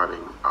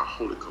regarding our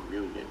Holy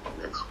Communion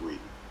next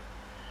week.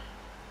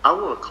 I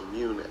want to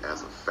commune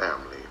as a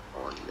family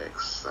on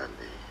next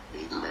Sunday.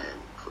 Amen.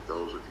 For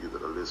those of you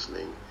that are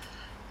listening,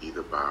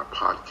 either by our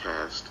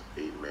podcast,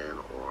 amen,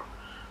 or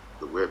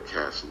the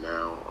webcast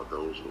now, or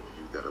those of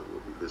you that will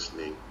be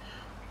listening,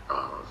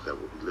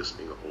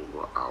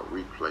 over our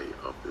replay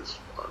of this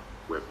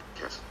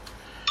webcast.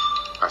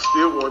 I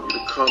still want you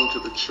to come to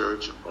the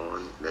church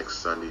on next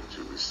Sunday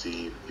to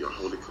receive your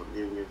Holy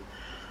Communion.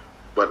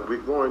 But what we're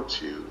going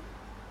to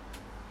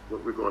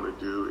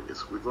do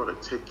is we're going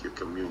to take your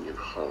communion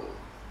home.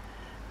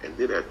 And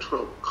then at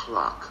 12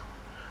 o'clock,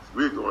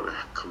 we're going to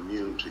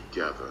commune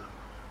together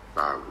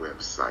by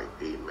website.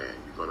 Amen.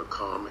 You're going to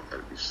come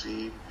and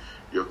receive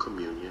your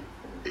communion.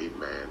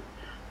 Amen.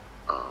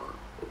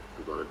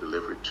 We're going to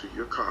deliver it to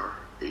your car.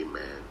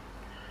 Amen.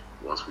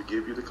 Once we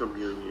give you the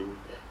communion,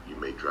 you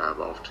may drive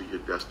off to your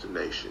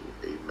destination.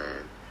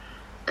 Amen.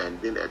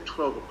 And then at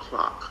 12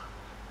 o'clock,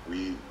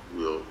 we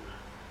will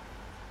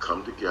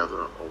come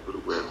together over the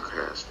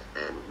webcast,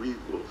 and we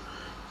will,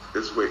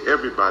 this way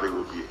everybody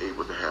will be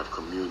able to have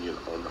communion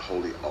on the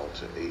holy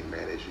altar.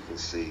 Amen. As you can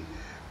see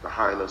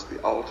behind us,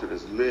 the altar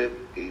is lit.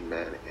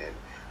 Amen. And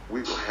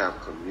we will have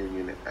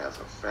communion as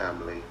a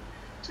family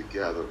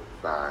together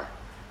by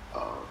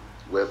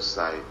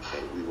website,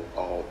 and we will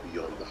all be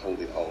on the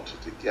holy altar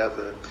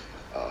together,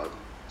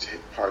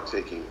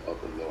 partaking of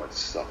the Lord's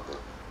Supper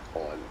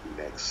on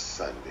next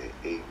Sunday.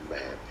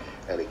 Amen.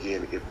 And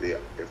again,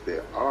 if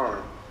there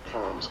are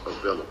palms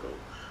available,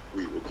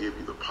 we will give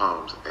you the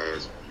palms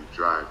as you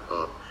drive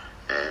up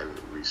and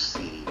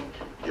receive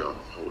your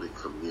Holy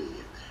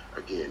Communion.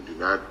 Again,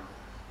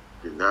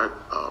 do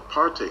not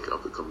partake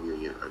of the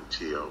communion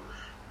until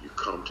you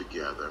come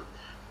together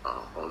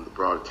on the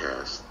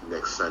broadcast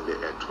next Sunday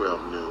at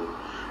 12 noon,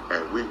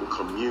 and we will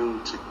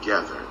commune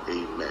together.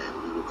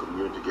 Amen. We will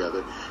commune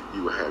together.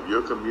 You will have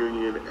your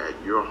communion at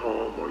your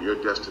home or your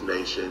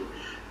destination,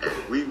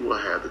 and we will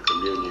have the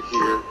communion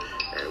here,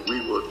 and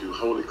we will do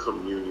Holy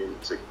Communion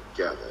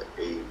together.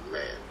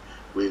 Amen.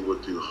 We will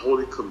do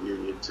Holy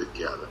Communion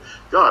together.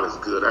 God is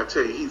good. I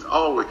tell you, he's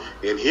always,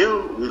 in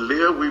him we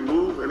live, we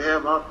move, and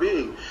have our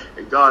being.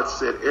 And God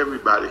said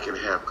everybody can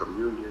have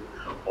communion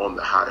on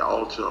the high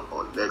altar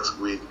on next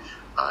week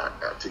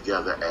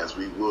together, as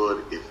we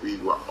would if we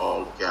were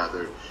all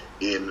gathered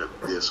in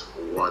this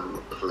one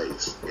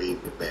place.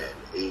 Amen.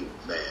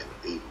 Amen.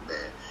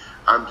 Amen.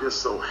 I'm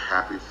just so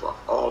happy for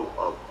all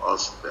of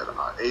us that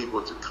are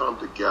able to come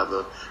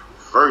together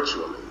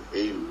virtually.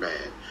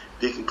 Amen.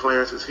 Deacon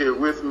Clarence is here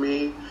with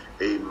me.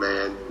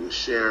 Amen. He's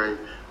sharing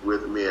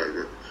with me.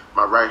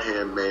 My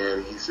right-hand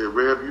man, he said,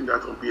 Rev, you're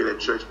not going to be at that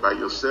church by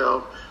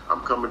yourself.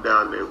 I'm coming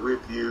down there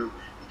with you.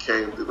 He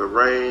came through the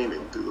rain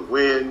and through the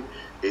wind,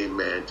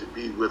 amen, to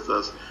be with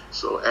us.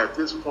 So at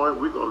this point,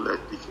 we're going to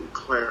let Deacon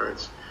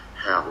Clarence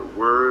have a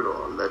word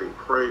or let him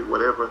pray,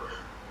 whatever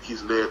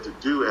he's led to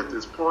do at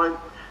this point,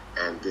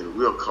 and then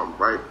we'll come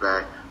right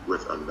back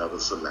with another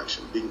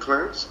selection. Deacon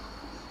Clarence?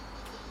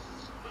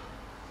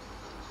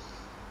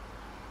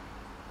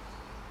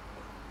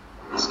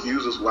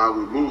 Excuse us while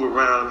we move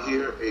around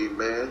here.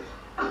 Amen.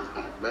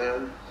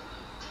 Amen.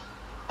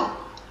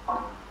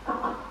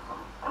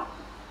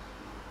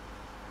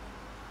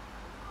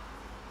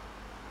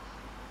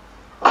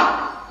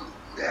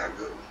 Yeah,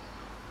 good.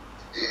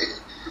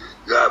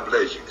 God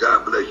bless you.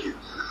 God bless you,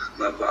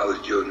 my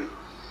father's children.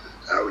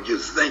 I was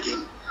just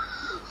thinking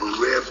when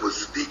Rev was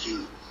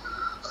speaking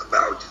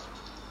about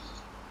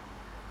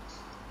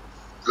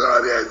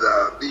God as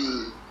our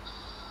being,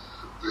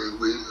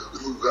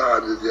 who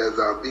God is as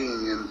our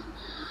being, and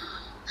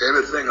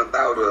everything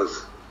about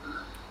us,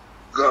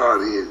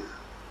 God is.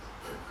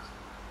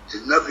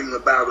 There's nothing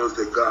about us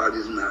that God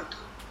is not.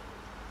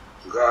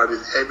 God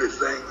is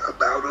everything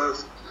about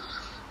us,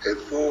 and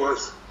for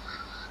us,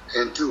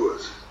 and to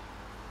us.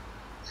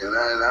 And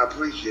I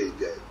appreciate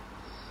that,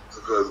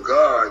 because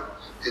God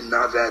did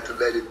not have to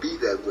let it be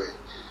that way.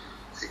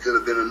 It could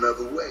have been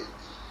another way.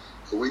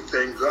 So we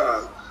thank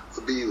God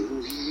for being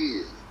who he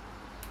is.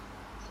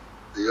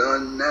 The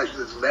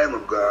unmatched Lamb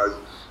of God,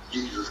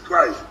 Jesus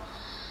Christ,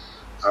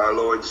 our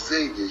Lord and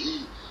Savior.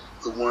 He,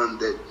 the one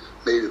that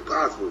made it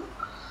possible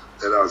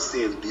that our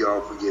sins be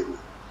all forgiven.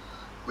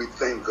 We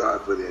thank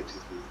God for that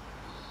this morning.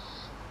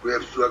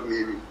 Rev struck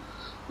me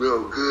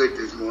real good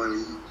this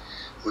morning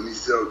when he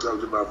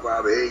talked about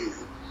Father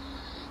Hayes,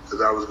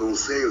 because I was going to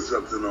say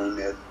something on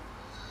that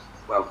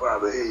about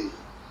Father Hayes.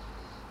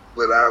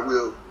 But I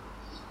will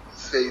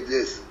say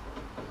this,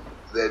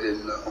 that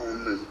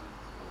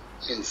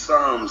in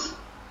Psalms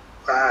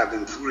 5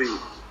 and 3,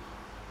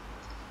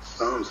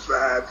 Psalms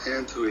 5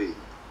 and 3,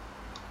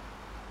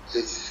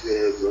 it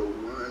says,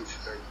 one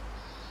second.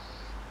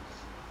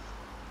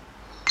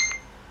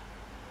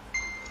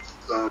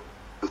 Psalms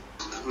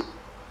 3.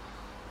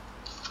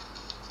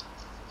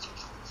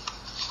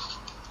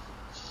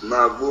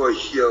 My voice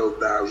shall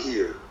thou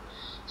hear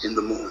in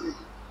the morning.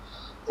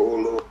 O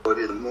Lord,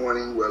 in the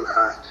morning will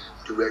I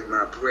direct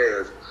my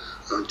prayers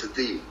unto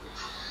thee,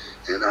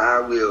 and I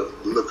will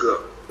look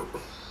up.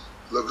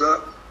 Look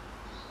up?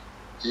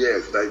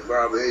 Yes, like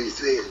Father Hayes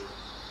said,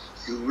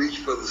 you reach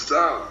for the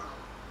stars,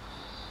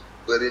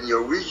 but in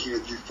your reaching,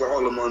 if you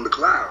fall among the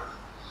clouds,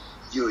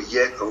 you're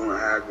yet on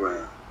high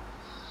ground.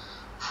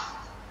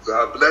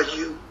 God bless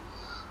you.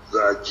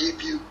 God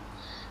keep you.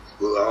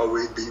 Will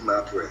always be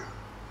my prayer.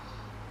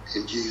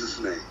 In Jesus'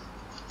 name.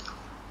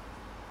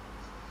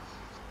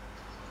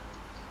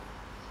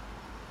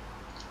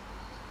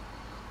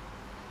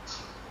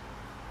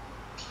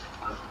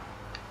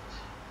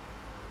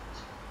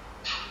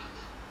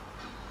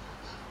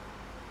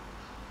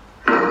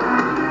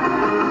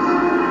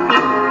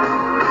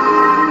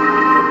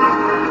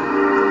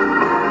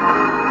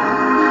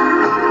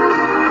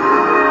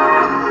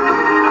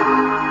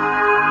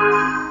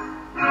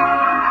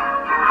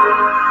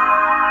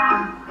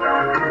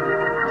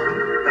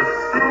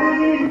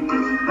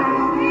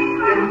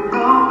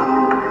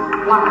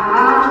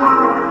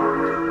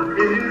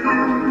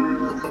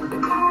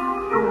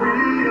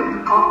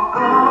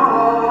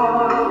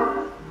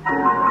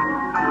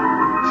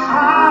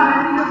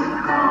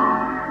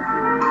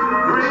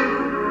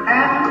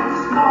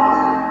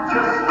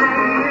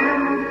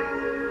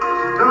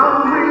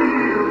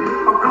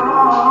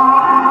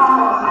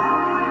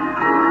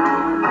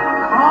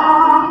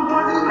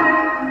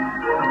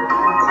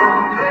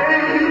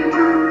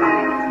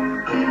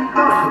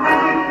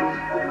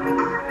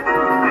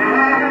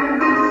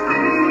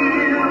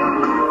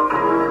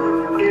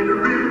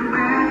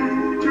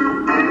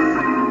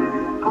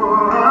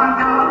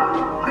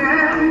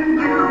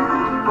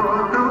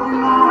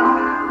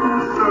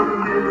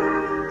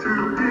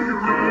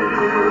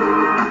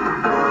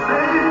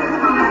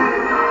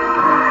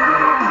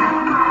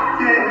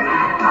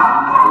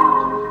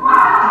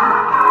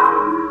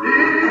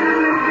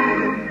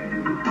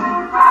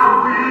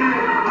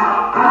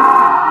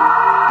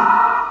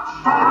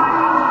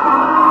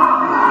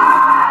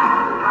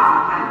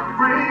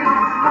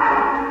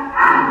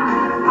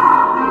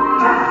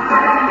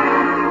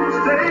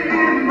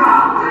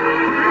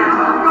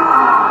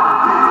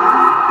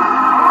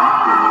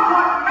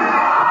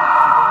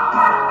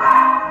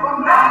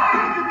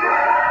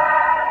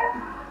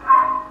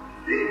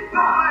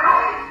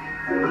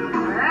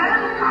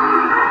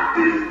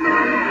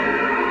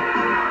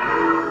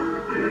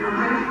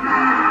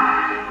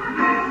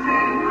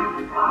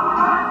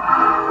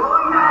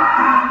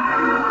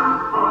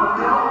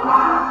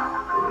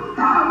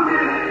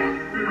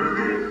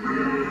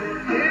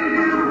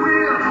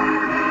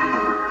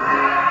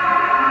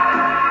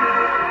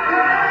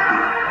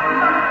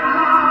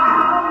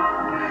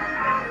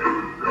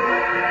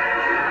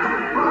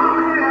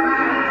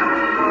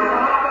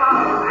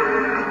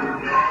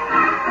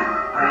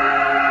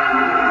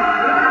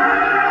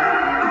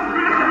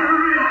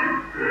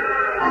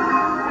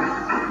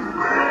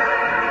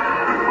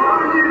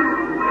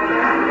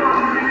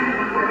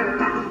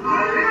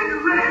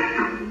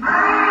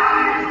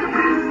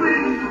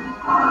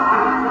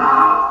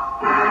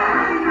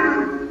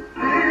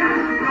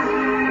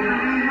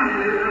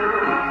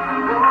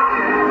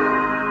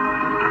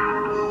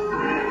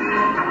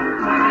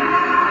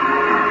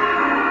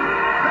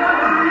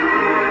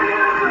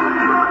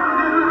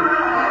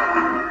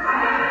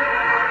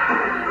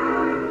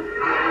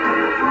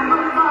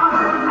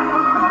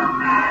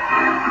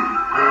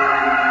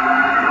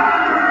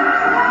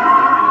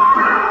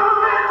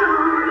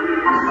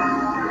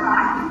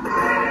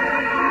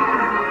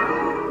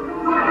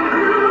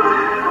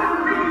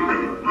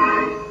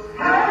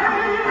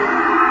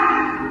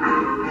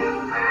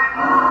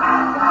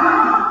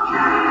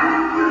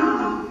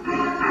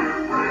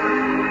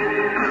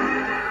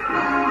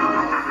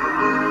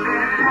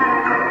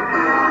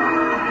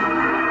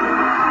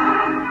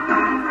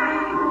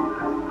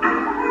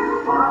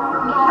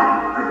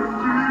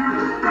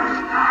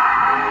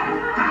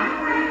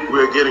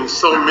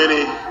 so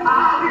many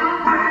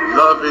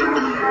loving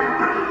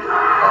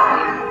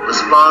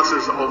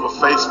responses over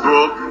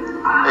Facebook.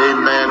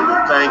 Amen. We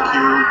thank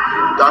you.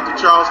 Dr.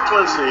 Charles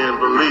Quincy and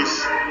Belize,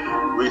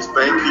 we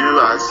thank you.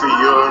 I see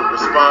your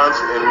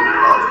response in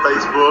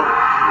Facebook.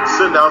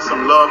 Send out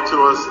some love to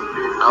us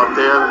out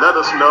there. Let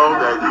us know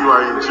that you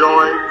are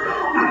enjoying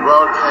the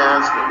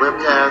broadcast, the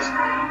webcast.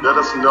 Let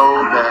us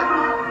know that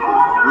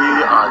we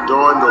are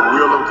doing the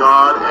will of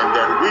God and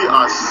that we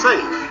are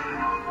safe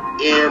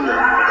in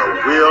the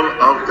will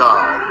of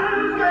God.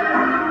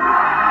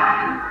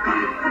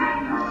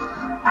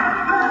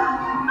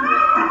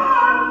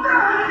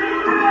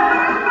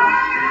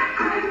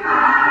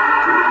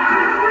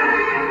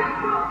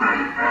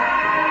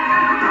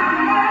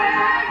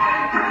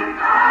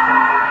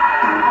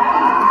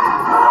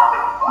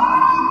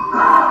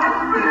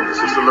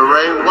 Sister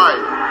Lorraine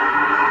White,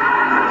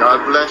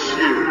 God bless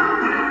you.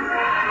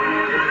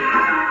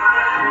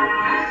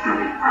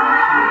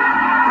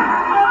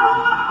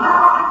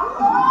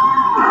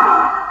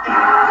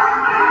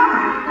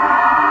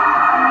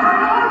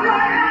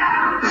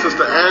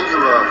 Sister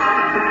Angela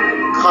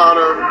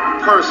Carter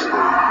Persley,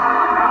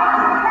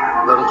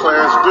 Brother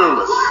Clarence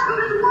Dumas,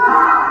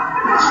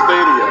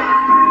 Stadia.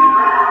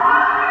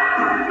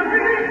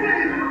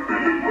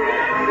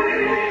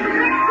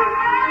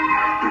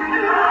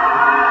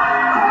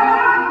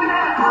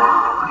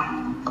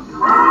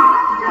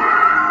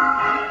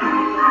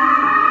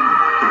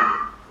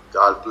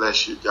 God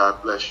bless you.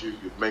 God bless you.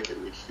 You're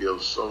making me feel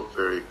so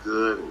very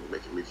good and you're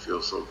making me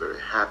feel so very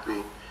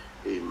happy.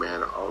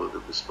 Amen. All of the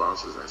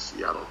responses I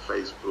see out on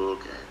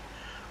Facebook and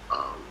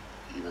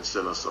even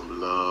send us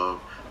some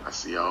love. I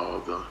see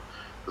all the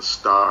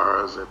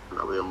stars and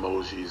the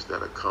emojis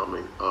that are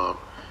coming up.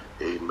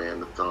 Amen.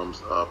 The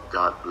thumbs up.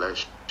 God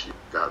bless you.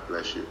 God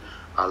bless you.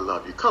 I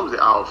love you. Comes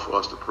the hour for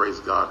us to praise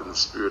God in the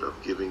spirit of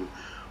giving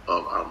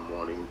of our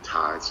morning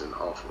tithes and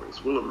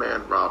offerings. Will a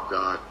man rob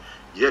God?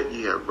 Yet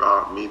ye have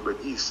robbed me,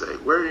 but ye say,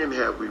 wherein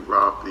have we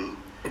robbed thee?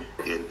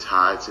 In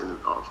tithes and in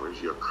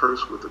offerings. Ye are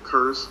cursed with a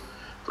curse,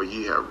 for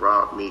ye have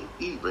robbed me,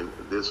 even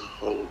this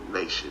whole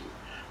nation.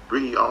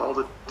 Bring ye all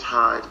the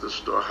tithes to the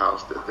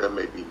storehouse, that there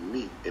may be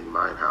meat in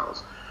mine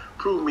house.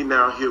 Prove me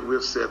now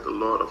herewith, saith the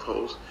Lord of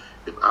hosts,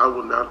 if I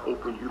will not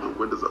open you the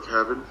windows of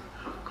heaven,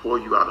 pour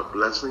you out a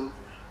blessing,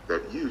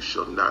 that you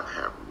shall not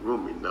have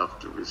room enough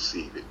to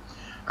receive it.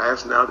 I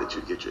ask now that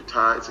you get your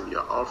tithes and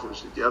your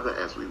offerings together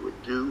as we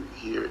would do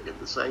here in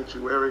the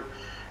sanctuary.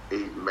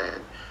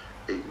 Amen.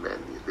 Amen.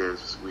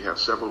 We have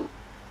several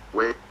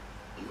ways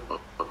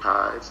of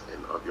tithes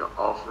and of your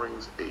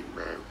offerings.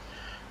 Amen.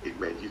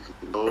 Amen. You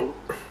can go,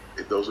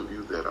 and those of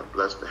you that are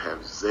blessed to have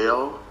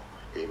Zelle,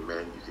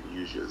 amen, you can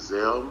use your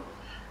Zelle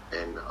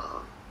and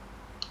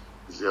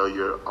Zelle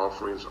your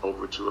offerings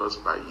over to us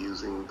by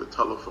using the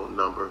telephone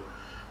number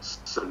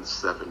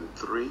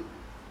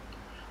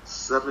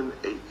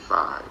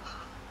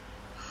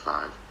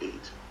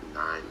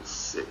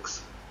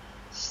 773-785-5896,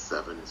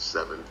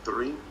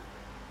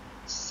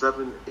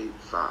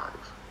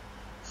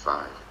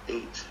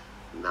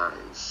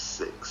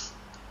 773-785-5896.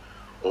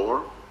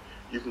 Or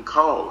you can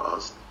call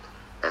us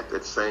at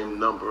that same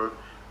number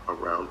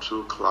around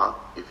 2 o'clock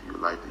if you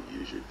would like to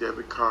use your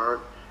debit card.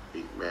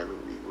 Amen.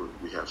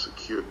 We have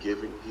secure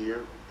giving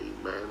here.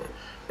 Amen.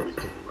 We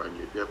can run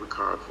your debit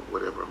card for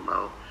whatever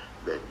amount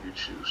that you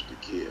choose to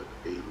give.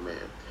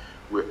 Amen.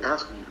 We're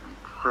asking you to be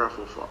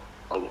prayerful for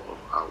all of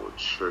our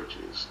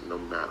churches, no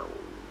matter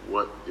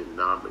what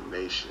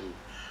denomination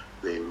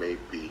they may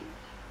be.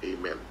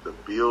 Amen. The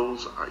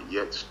bills are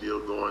yet still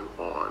going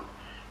on.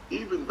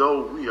 Even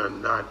though we are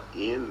not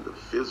in the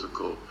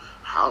physical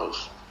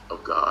house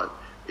of God,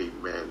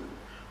 amen,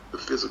 the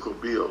physical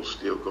bills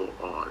still go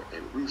on,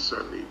 and we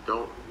certainly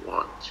don't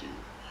want to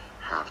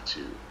have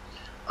to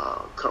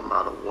come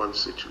out of one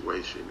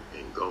situation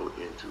and go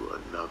into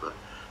another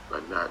by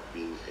not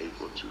being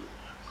able to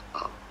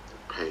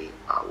pay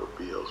our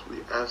bills.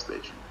 We ask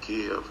that you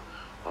give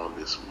on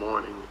this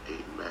morning.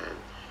 Amen.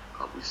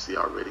 We see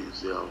already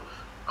Zelle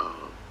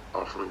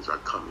offerings are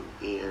coming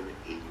in.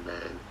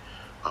 Amen.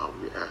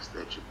 We ask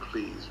that you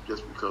please,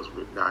 just because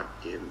we're not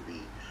in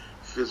the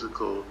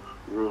physical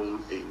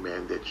room,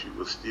 amen, that you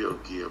will still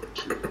give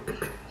to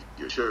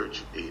your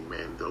church.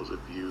 Amen. Those of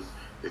you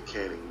that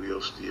can and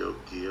will still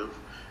give,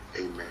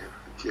 amen,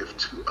 give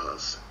to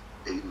us.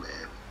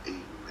 Amen.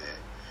 Amen.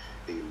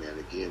 Amen.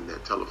 Again,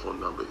 that telephone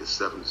number is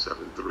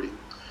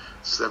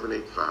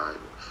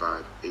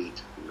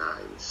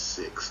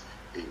 773-785-5896.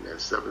 Amen.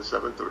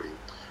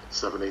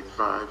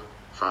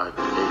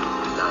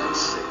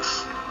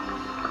 773-785-5896.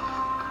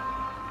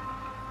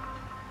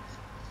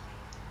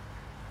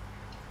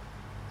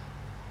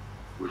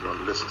 We're going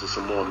to listen to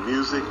some more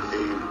music.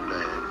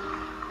 Amen.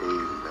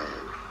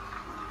 Amen.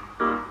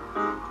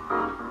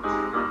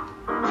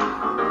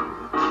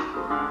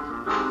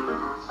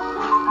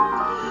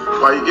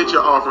 While you get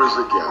your offerings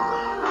together.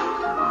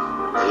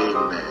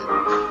 Amen.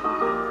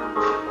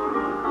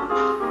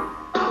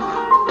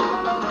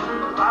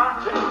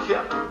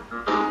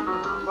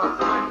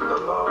 Thank the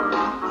Lord.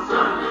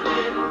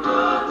 Something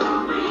good to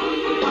me.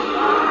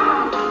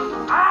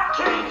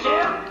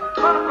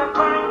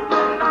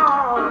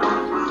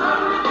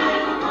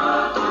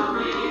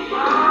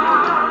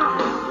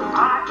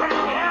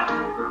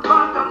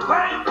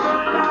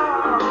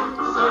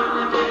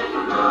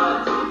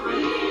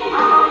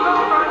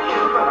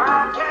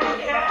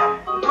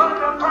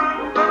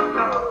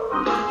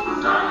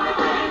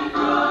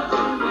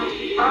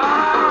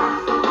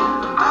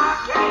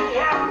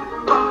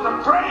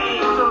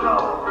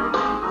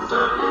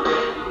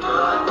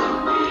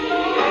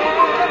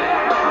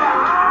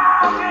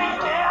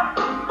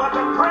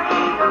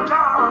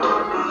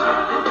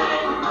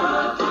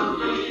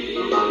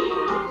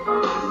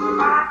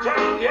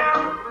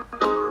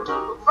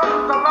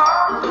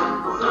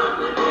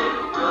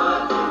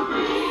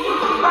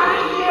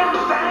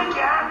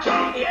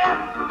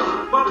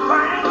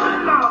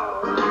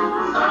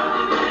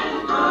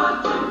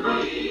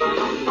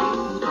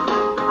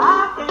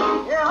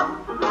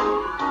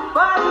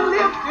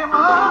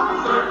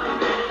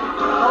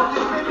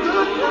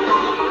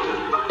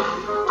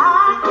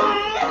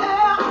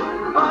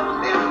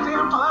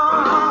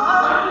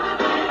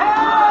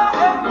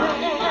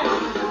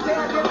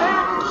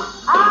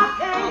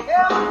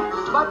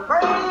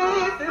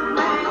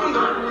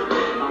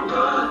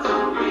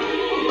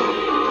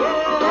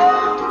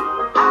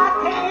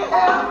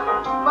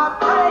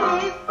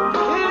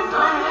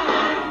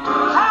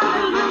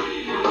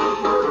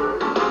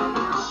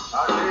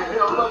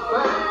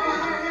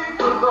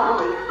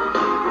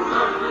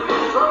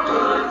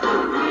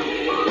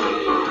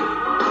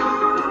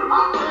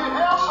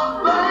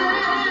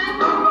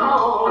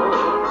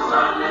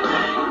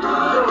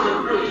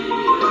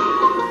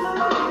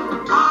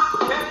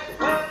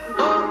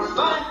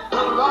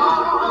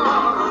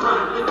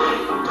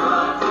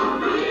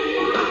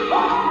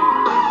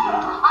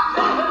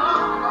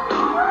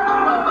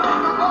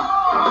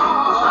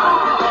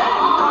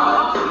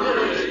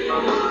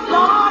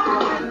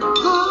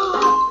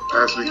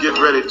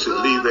 ready to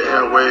leave the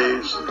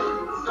airwaves,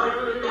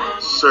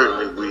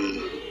 certainly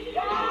we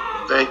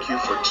thank you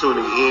for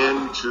tuning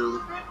in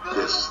to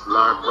this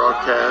live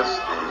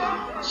broadcast.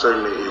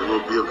 Certainly it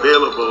will be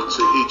available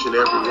to each and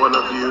every one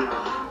of you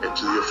and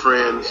to your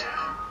friends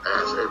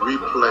as a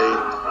replay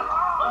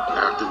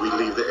after we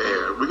leave the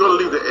air. We're going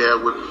to leave the air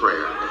with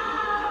prayer.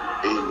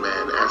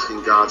 Amen.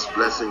 Asking God's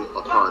blessing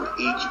upon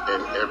each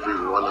and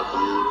every one of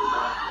you.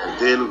 And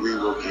then we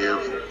will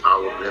give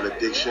our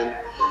benediction.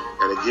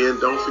 And again,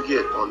 don't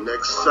forget, on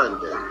next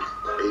Sunday,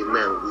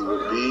 amen, we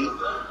will be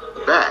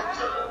back.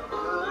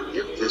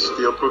 If this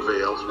still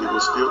prevails, we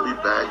will still be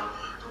back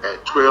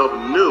at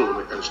 12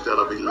 noon instead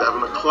of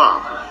 11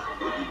 o'clock.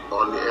 We'll be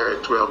on the air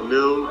at 12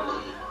 noon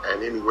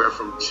and anywhere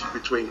from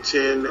between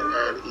 10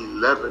 and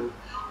 11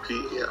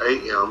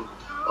 a.m.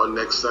 on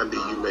next Sunday.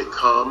 You may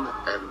come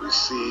and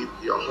receive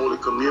your Holy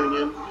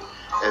Communion.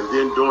 And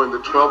then during the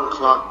 12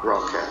 o'clock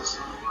broadcast,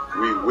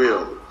 we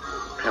will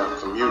have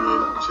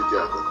communion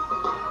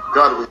together.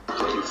 God, we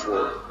thank you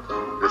for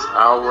this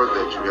hour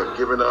that you have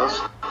given us.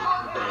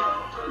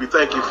 We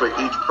thank you for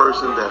each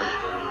person that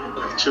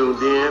have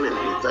tuned in, and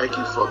we thank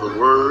you for the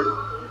word.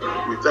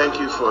 We thank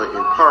you for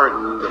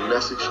imparting the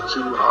message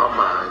to our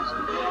minds,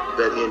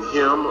 that in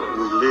him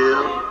we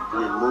live,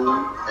 we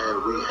move, and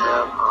we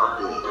have our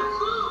being.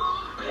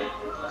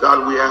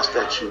 God, we ask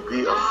that you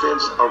be a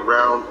fence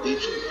around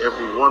each and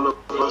every one of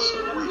us.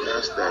 We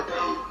ask that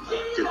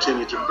you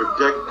continue to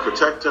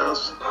protect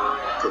us,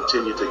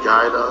 continue to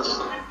guide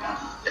us,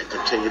 and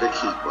continue to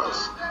keep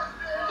us.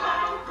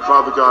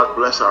 Father God,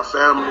 bless our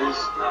families,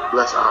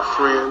 bless our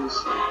friends,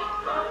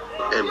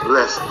 and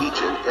bless each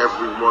and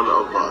every one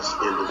of us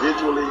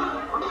individually,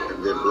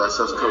 and then bless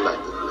us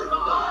collectively.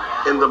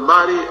 In the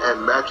mighty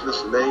and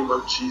matchless name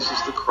of Jesus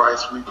the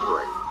Christ, we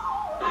pray.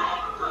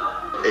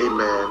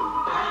 Amen,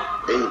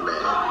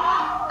 amen,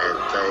 and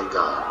thank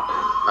God.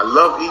 I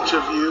love each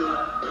of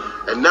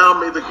you, and now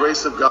may the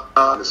grace of God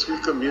and the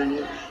sweet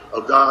communion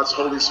of God's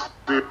Holy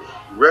Spirit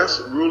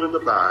rest, rule, and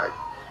abide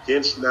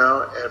hence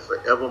now and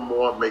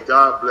forevermore. May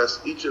God bless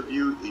each of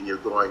you in your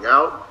going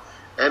out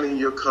and in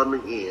your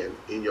coming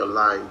in your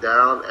lying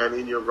down and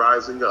in your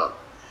rising up,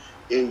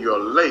 in your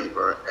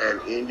labor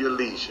and in your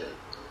leisure,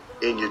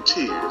 in your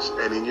tears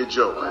and in your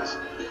joys,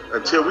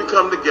 until we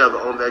come together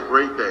on that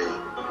great day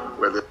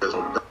where there's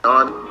no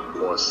dawn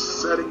or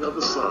setting of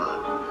the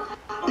sun.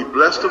 Be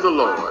blessed of the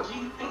Lord.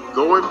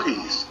 Go in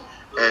peace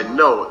and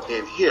know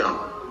in him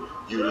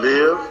you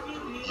live,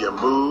 you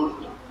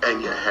move,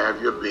 and you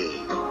have your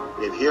being.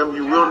 In him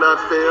you will not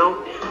fail,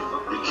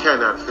 you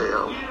cannot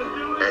fail,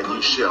 and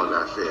you shall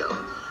not fail.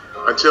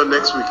 Until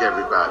next week,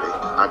 everybody,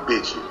 I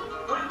bid you,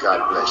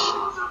 God bless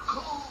you.